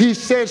 he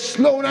said,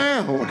 slow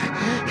down.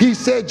 He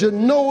said, you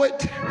know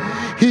it.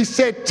 He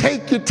said,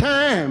 take your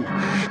time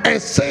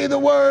and say the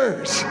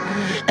words.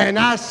 And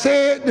I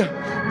said,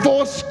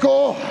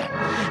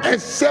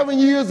 407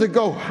 years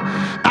ago,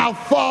 our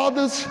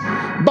fathers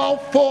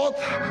brought forth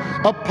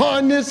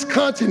upon this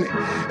continent.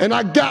 And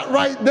I got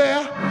right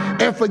there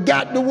and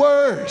forgot the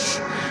words.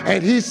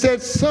 And he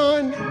said,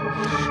 son,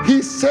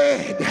 he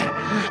said,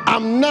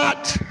 I'm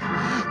not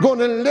going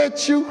to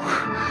let you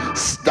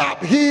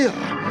stop here.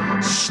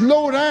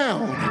 Slow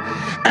down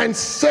and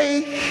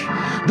say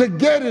the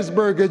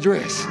Gettysburg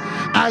Address.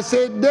 I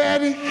said,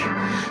 Daddy,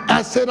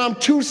 I said, I'm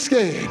too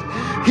scared.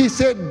 He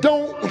said,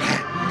 don't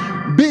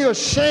be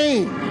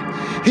ashamed.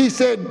 He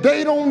said,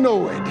 they don't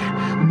know it,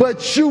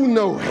 but you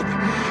know it.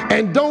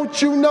 And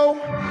don't you know,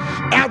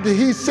 after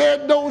he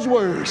said those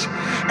words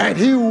and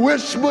he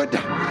whispered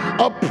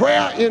a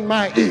prayer in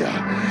my ear,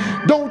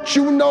 don't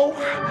you know,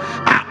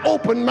 I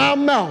opened my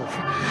mouth.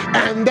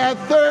 And that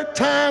third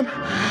time,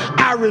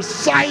 I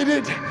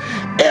recited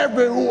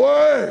every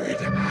word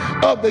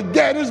of the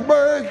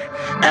Gettysburg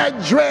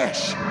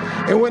Address.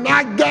 And when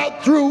I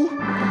got through,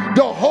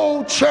 the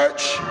whole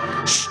church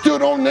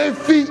stood on their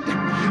feet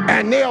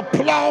and they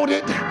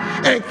applauded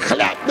and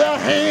clapped their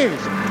hands.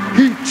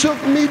 He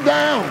took me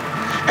down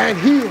and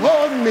he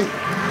hugged me.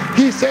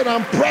 He said,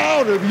 I'm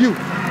proud of you.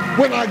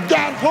 When I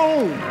got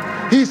home,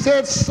 he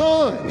said,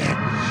 son,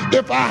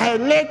 if I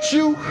had let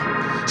you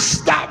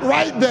stop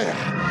right there,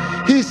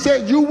 he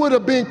said, you would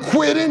have been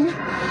quitting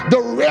the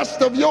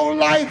rest of your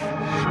life.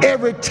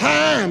 Every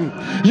time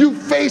you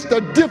faced a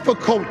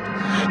difficult,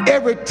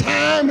 every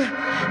time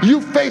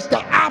you faced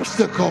an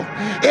obstacle,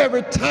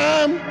 every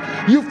time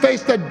you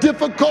faced a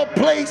difficult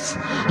place,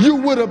 you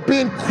would have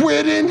been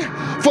quitting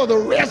for the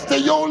rest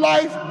of your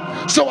life.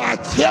 So I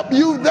kept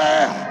you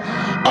there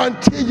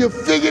until you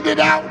figured it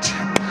out,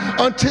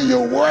 until you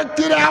worked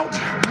it out,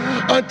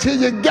 until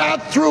you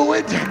got through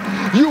it.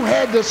 You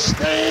had to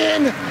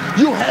stand,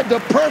 you had to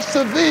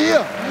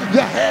persevere, you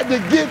had to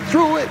get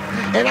through it.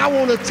 And I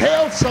want to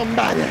tell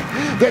somebody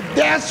that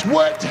that's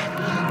what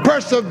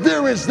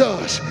perseverance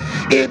does.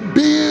 It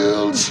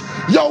builds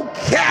your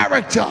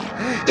character.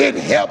 It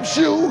helps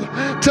you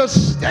to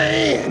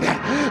stand,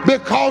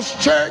 because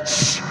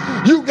church,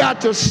 you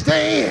got to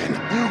stand.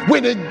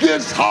 When it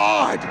gets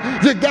hard,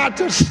 you got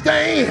to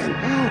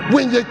stand.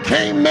 When you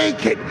can't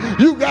make it,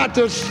 you got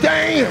to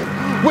stand.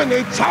 When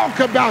they talk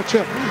about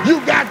you,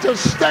 you got to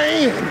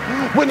stand.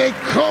 When they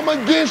come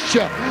against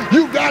you,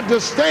 you got to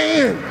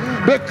stand,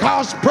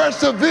 because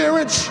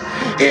perseverance,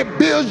 it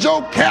builds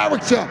your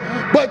character.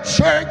 But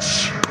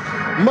church,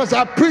 must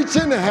I preach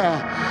in the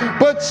house?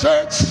 But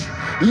church,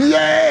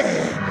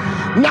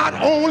 yeah, not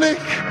only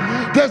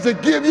does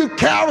it give you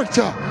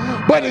character,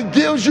 but it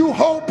gives you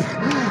hope.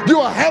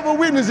 You'll have a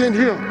witness in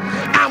here.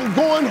 I'm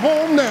going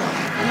home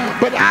now,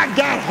 but I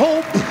got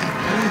hope.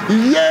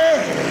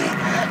 Yeah,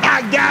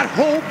 I got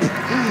hope.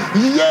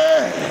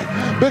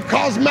 Yeah,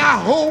 because my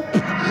hope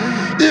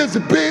is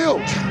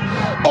built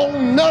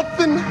on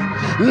nothing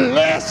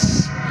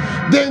less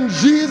than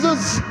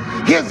Jesus,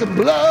 his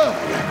blood,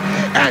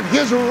 and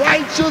his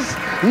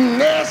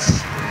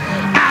righteousness.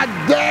 I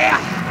dare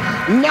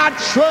not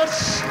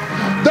trust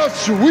the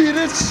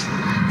sweetest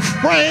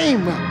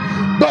frame,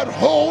 but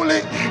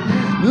wholly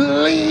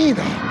lean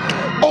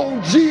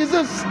on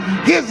Jesus,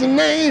 his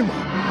name,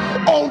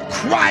 on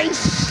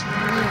Christ,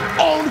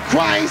 on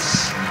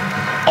Christ,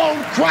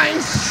 on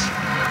Christ,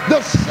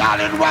 the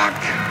solid rock.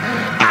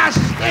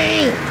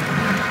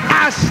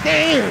 I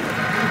stand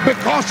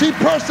because he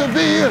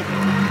persevered.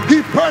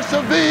 He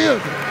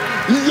persevered.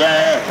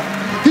 Yeah,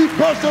 he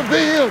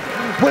persevered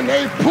when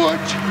they put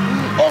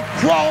a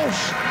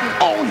cross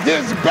on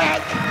his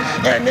back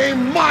and they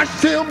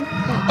marched him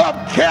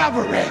up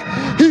Calvary.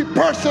 He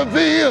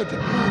persevered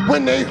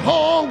when they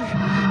hung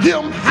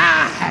him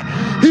high.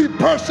 He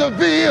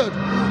persevered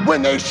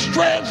when they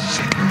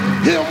stretched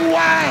him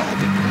wide.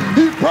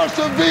 He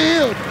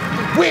persevered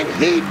when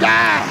he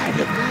died.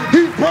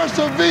 He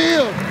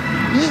persevered.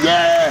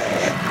 Yeah,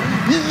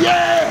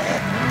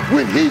 yeah.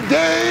 When he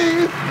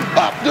gave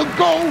up the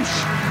ghost,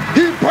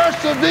 he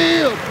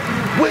persevered.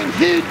 When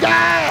he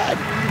died,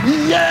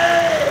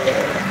 yeah,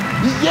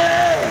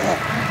 yeah.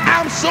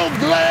 I'm so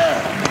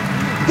glad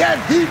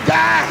that he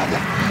died.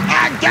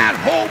 I got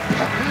hope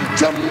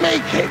to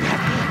make it.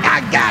 I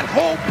got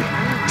hope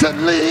to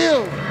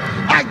live.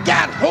 I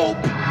got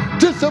hope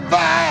to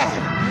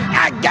survive.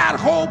 I got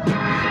hope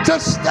to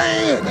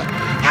stand.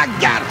 I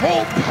got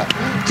hope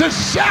to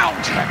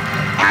shout.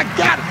 I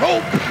got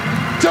hope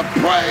to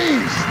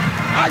praise.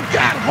 I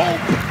got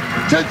hope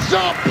to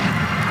jump.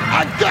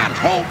 I got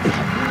hope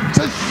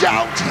to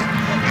shout.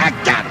 I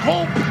got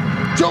hope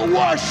to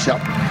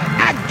worship.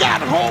 I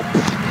got hope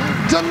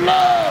to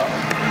love.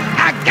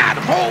 I got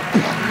hope.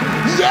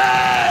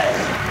 Yeah,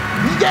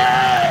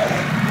 yeah,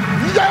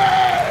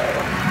 yeah.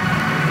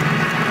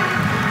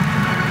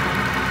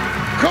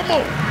 Come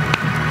on,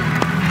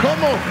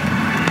 come on,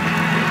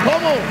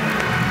 come on.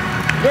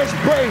 Let's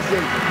praise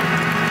him.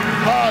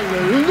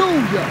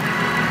 Hallelujah.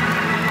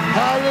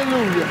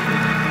 Hallelujah.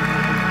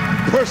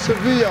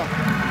 Persevere.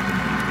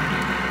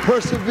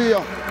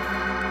 Persevere.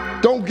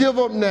 Don't give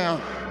up now.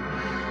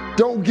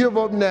 Don't give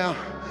up now.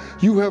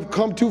 You have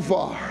come too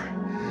far.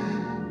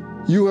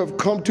 You have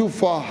come too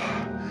far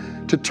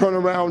to turn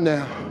around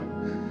now.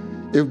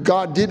 If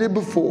God did it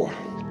before,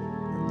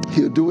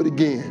 he'll do it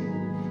again.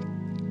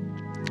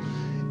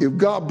 If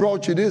God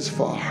brought you this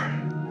far,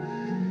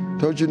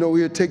 don't you know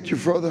he'll take you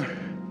further?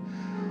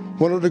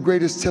 One of the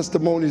greatest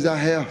testimonies I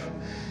have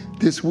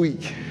this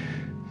week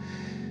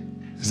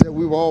is that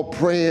we were all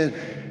praying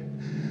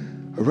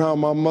around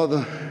my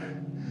mother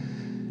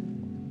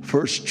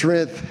for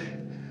strength,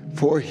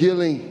 for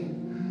healing.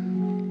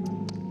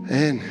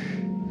 And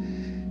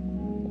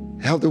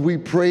after we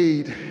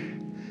prayed,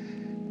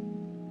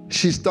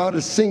 she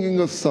started singing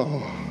a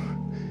song.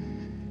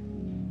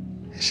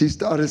 She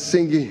started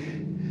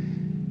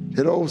singing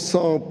that old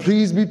song,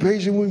 "Please be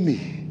patient with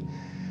me.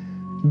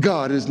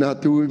 God is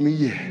not through with me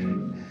yet."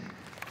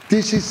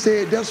 Then she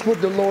said, that's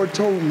what the Lord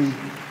told me.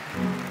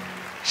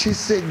 She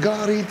said,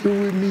 God ain't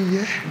through with me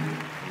yet.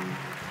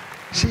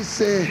 She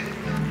said,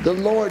 the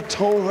Lord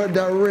told her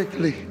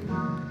directly,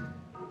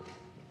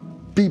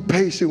 be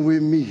patient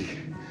with me.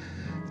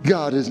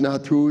 God is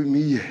not through with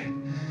me yet.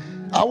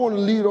 I want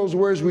to leave those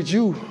words with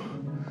you.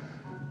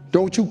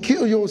 Don't you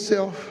kill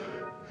yourself.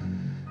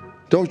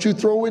 Don't you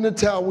throw in the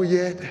towel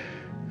yet.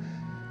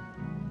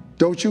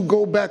 Don't you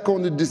go back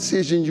on the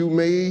decision you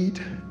made,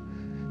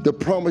 the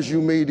promise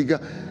you made to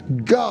God.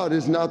 God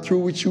is not through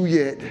with you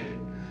yet.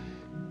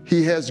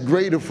 He has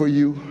greater for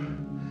you.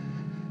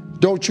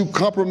 Don't you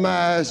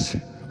compromise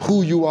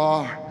who you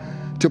are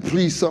to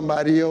please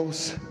somebody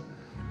else.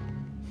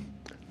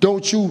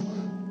 Don't you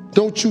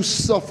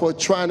suffer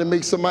trying to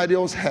make somebody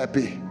else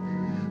happy.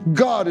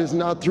 God is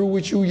not through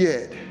with you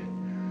yet.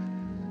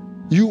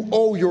 You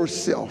owe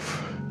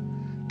yourself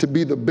to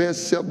be the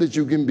best self that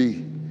you can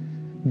be.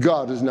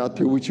 God is not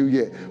through with you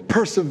yet.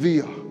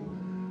 Persevere.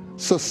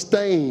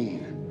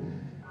 Sustain.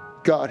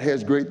 God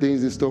has great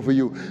things in store for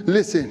you.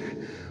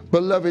 Listen,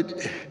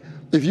 beloved,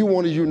 if you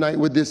want to unite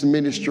with this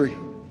ministry,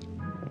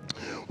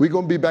 we're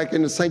going to be back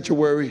in the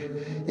sanctuary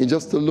in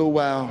just a little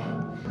while.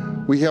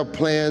 We have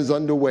plans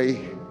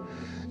underway.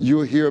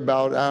 You'll hear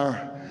about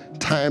our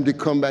time to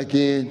come back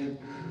in.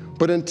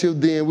 But until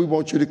then, we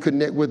want you to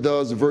connect with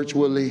us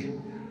virtually.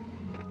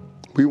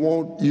 We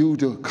want you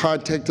to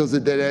contact us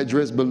at that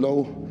address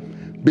below.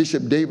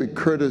 Bishop David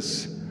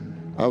Curtis,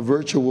 our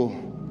virtual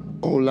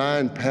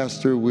online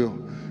pastor, will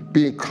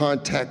be in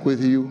contact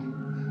with you.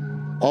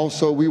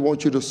 Also, we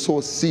want you to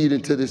sow seed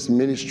into this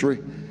ministry.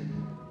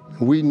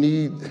 We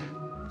need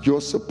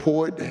your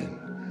support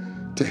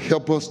and to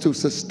help us to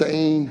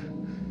sustain.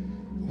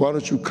 Why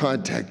don't you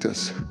contact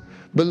us?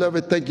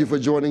 Beloved, thank you for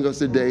joining us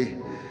today.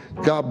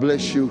 God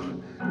bless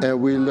you,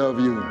 and we love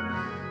you.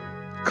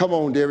 Come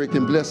on, Derek,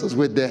 and bless us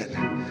with that.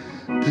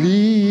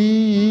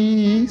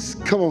 Please,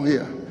 come on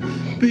here.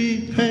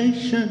 Be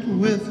patient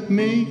with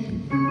me.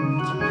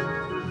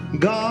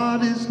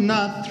 God is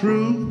not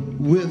through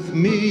with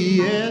me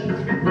yet.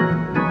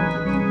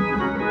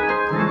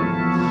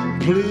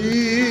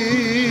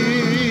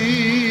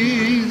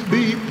 Please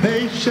be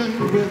patient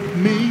with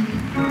me.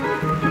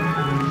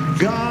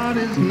 God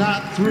is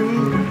not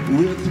through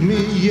with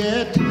me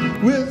yet.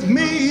 With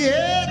me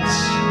yet.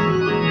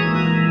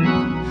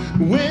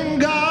 When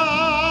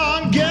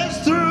God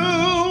gets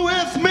through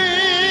with me,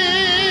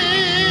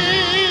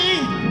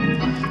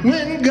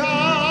 when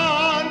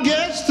God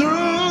gets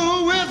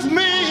through with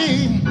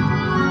me,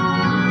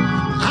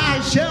 I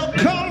shall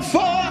come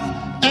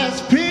forth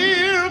as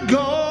pure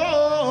gold.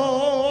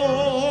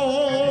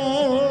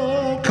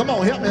 Come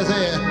on, help me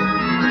say it.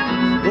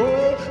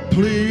 Oh,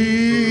 please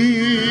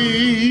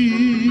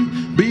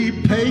be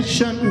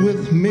patient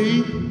with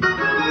me.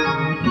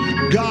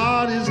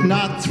 God is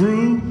not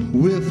through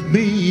with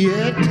me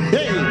yet.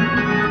 Hey,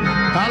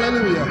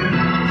 hallelujah.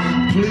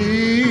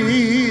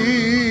 Please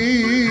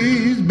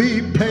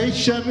be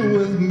patient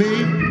with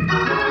me.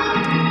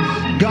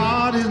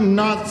 God is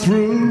not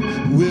through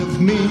with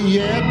me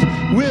yet.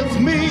 With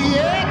me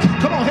yet.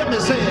 Come on, help me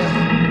say it.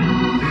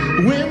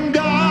 When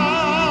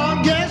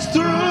God gets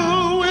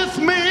through with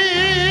me,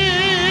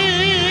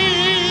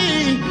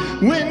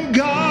 when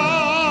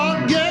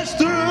God gets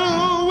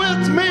through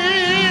with me,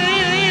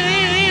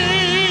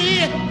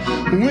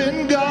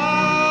 when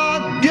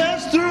God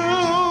gets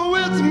through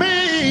with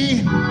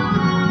me,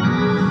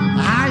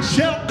 I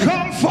shall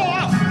come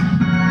forth.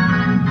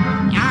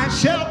 I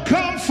shall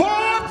come forth.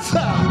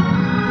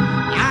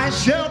 I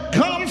shall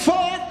come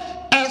forth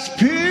as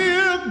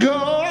pure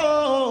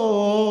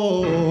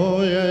gold.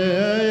 Yeah,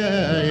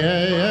 yeah,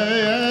 yeah,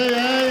 yeah,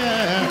 yeah,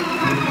 yeah.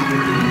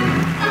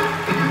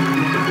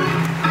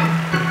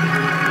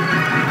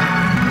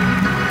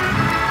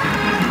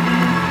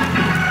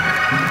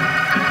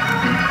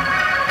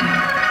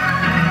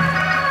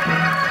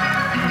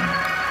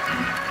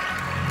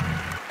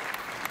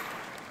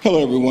 Hello,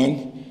 everyone.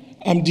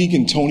 I'm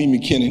Deacon Tony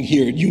McKinnon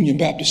here at Union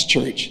Baptist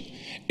Church,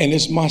 and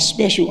it's my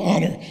special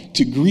honor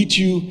to greet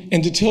you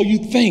and to tell you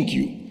thank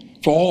you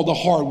for all the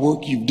hard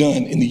work you've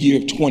done in the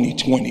year of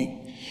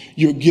 2020.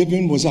 Your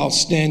giving was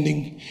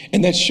outstanding,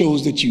 and that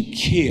shows that you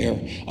care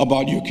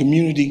about your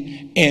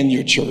community and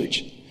your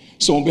church.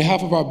 So on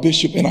behalf of our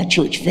bishop and our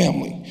church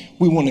family,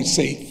 we want to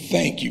say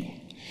thank you.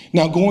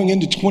 Now, going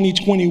into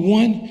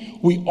 2021,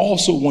 we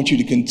also want you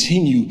to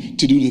continue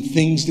to do the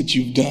things that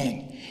you've done.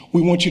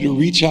 We want you to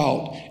reach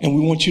out, and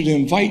we want you to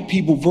invite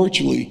people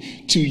virtually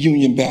to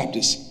Union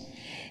Baptist.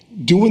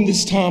 During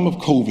this time of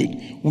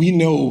COVID, we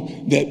know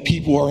that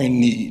people are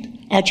in need.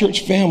 Our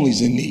church family's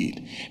in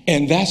need.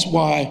 And that's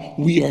why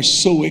we are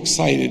so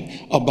excited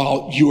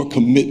about your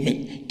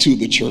commitment to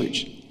the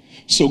church.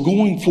 So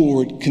going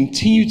forward,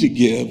 continue to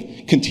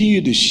give,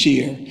 continue to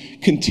share,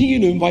 continue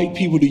to invite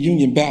people to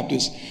Union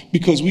Baptist,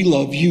 because we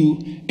love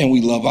you and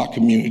we love our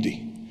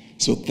community.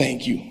 So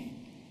thank you.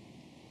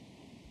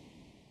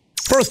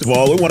 First of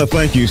all, we want to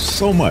thank you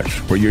so much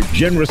for your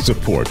generous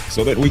support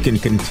so that we can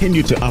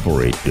continue to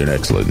operate in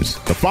excellence.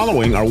 The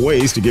following are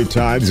ways to give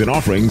tithes and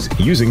offerings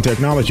using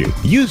technology.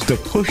 Use the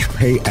Push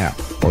Pay app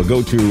or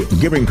go to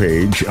Giving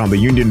page on the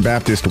Union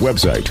Baptist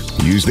website.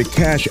 Use the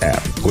Cash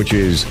app, which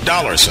is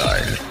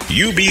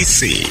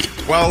 $UBC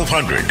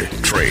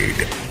 1200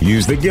 Trade.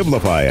 Use the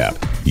Givelify app.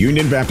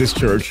 Union Baptist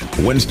Church,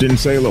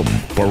 Winston-Salem.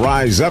 For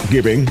Rise Up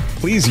giving,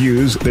 please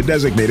use the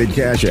designated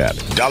Cash app.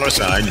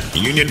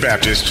 $Union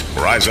Baptist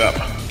Rise Up.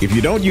 If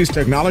you don't use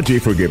technology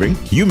for giving,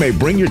 you may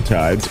bring your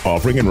tithes,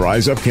 offering, and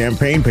Rise Up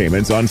campaign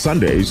payments on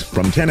Sundays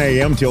from 10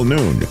 a.m. till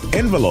noon.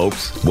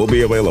 Envelopes will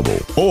be available.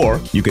 Or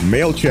you can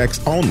mail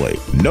checks only.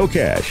 No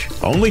cash.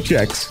 Only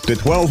checks to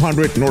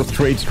 1200 North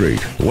Trade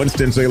Street,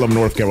 Winston-Salem,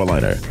 North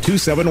Carolina,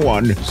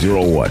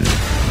 27101.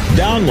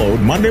 Download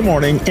Monday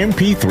Morning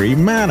MP3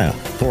 Manna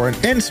for an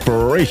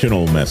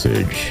inspirational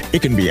message.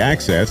 It can be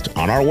accessed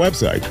on our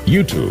website,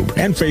 YouTube,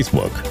 and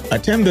Facebook.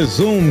 Attend the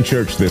Zoom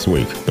church this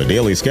week. The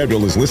daily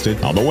schedule is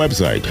listed on the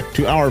website.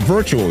 To our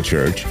virtual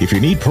church, if you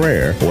need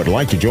prayer or would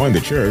like to join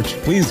the church,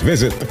 please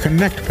visit the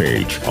Connect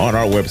page on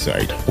our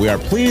website. We are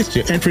pleased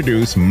to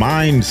introduce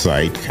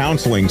MindSight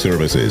Counseling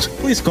Services.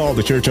 Please call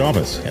the church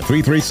office at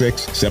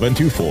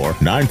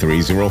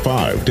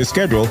 336-724-9305 to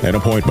schedule an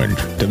appointment.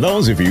 To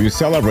those of you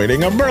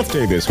celebrating a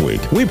birthday this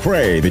week, we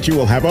pray that you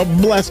will have a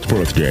blessed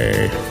birthday.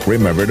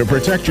 Remember to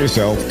protect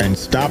yourself and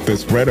stop the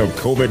spread of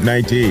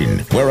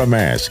COVID-19. Wear a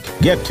mask,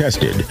 get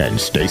tested,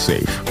 and stay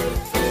safe.